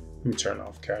 Let me turn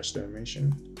off cached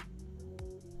animation.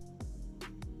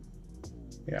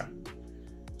 Yeah.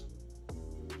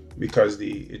 Because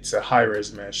it's a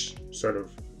high-res mesh sort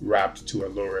of wrapped to a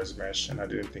low-res mesh, and I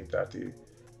didn't think that the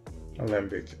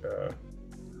Alembic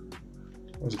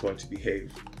was going to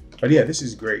behave. But yeah, this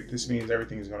is great. This means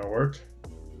everything is going to work.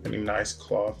 Any nice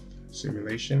cloth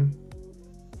simulation.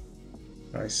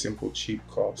 Nice, simple, cheap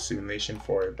cloth simulation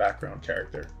for a background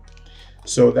character.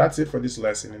 So that's it for this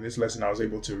lesson. In this lesson, I was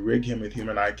able to rig him with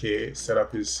HumanIK, set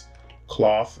up his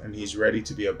cloth, and he's ready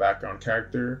to be a background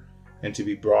character and to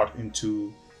be brought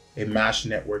into a MASH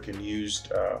network and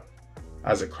used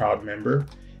as a crowd member.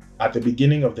 At the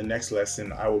beginning of the next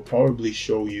lesson, I will probably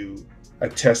show you a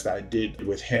test I did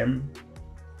with him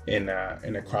in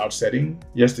a crowd setting,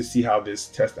 just to see how this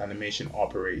test animation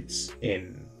operates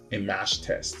in a MASH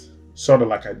test, sort of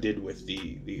like I did with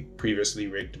the previously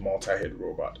rigged multi-head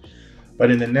robot. But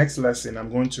in the next lesson,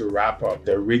 I'm going to wrap up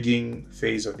the rigging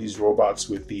phase of these robots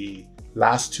with the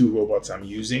last two robots I'm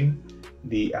using.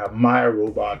 The Maya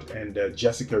robot and the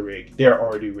Jessica rig, they're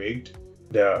already rigged.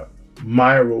 The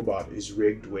Maya robot is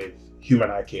rigged with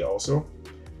HumanIK also,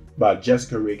 but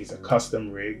Jessica rig is a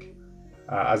custom rig,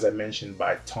 as I mentioned,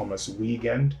 by Thomas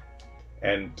Wiegand,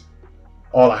 and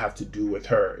all I have to do with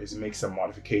her is make some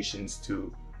modifications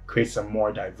to create some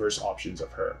more diverse options of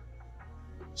her.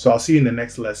 So I'll see you in the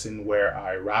next lesson where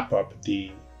I wrap up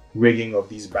the rigging of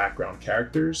these background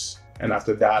characters, and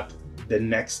after that, the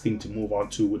next thing to move on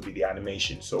to would be the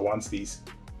animation. So once these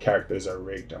characters are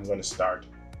rigged, I'm going to start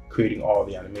creating all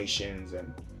the animations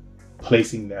and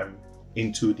placing them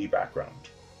into the background.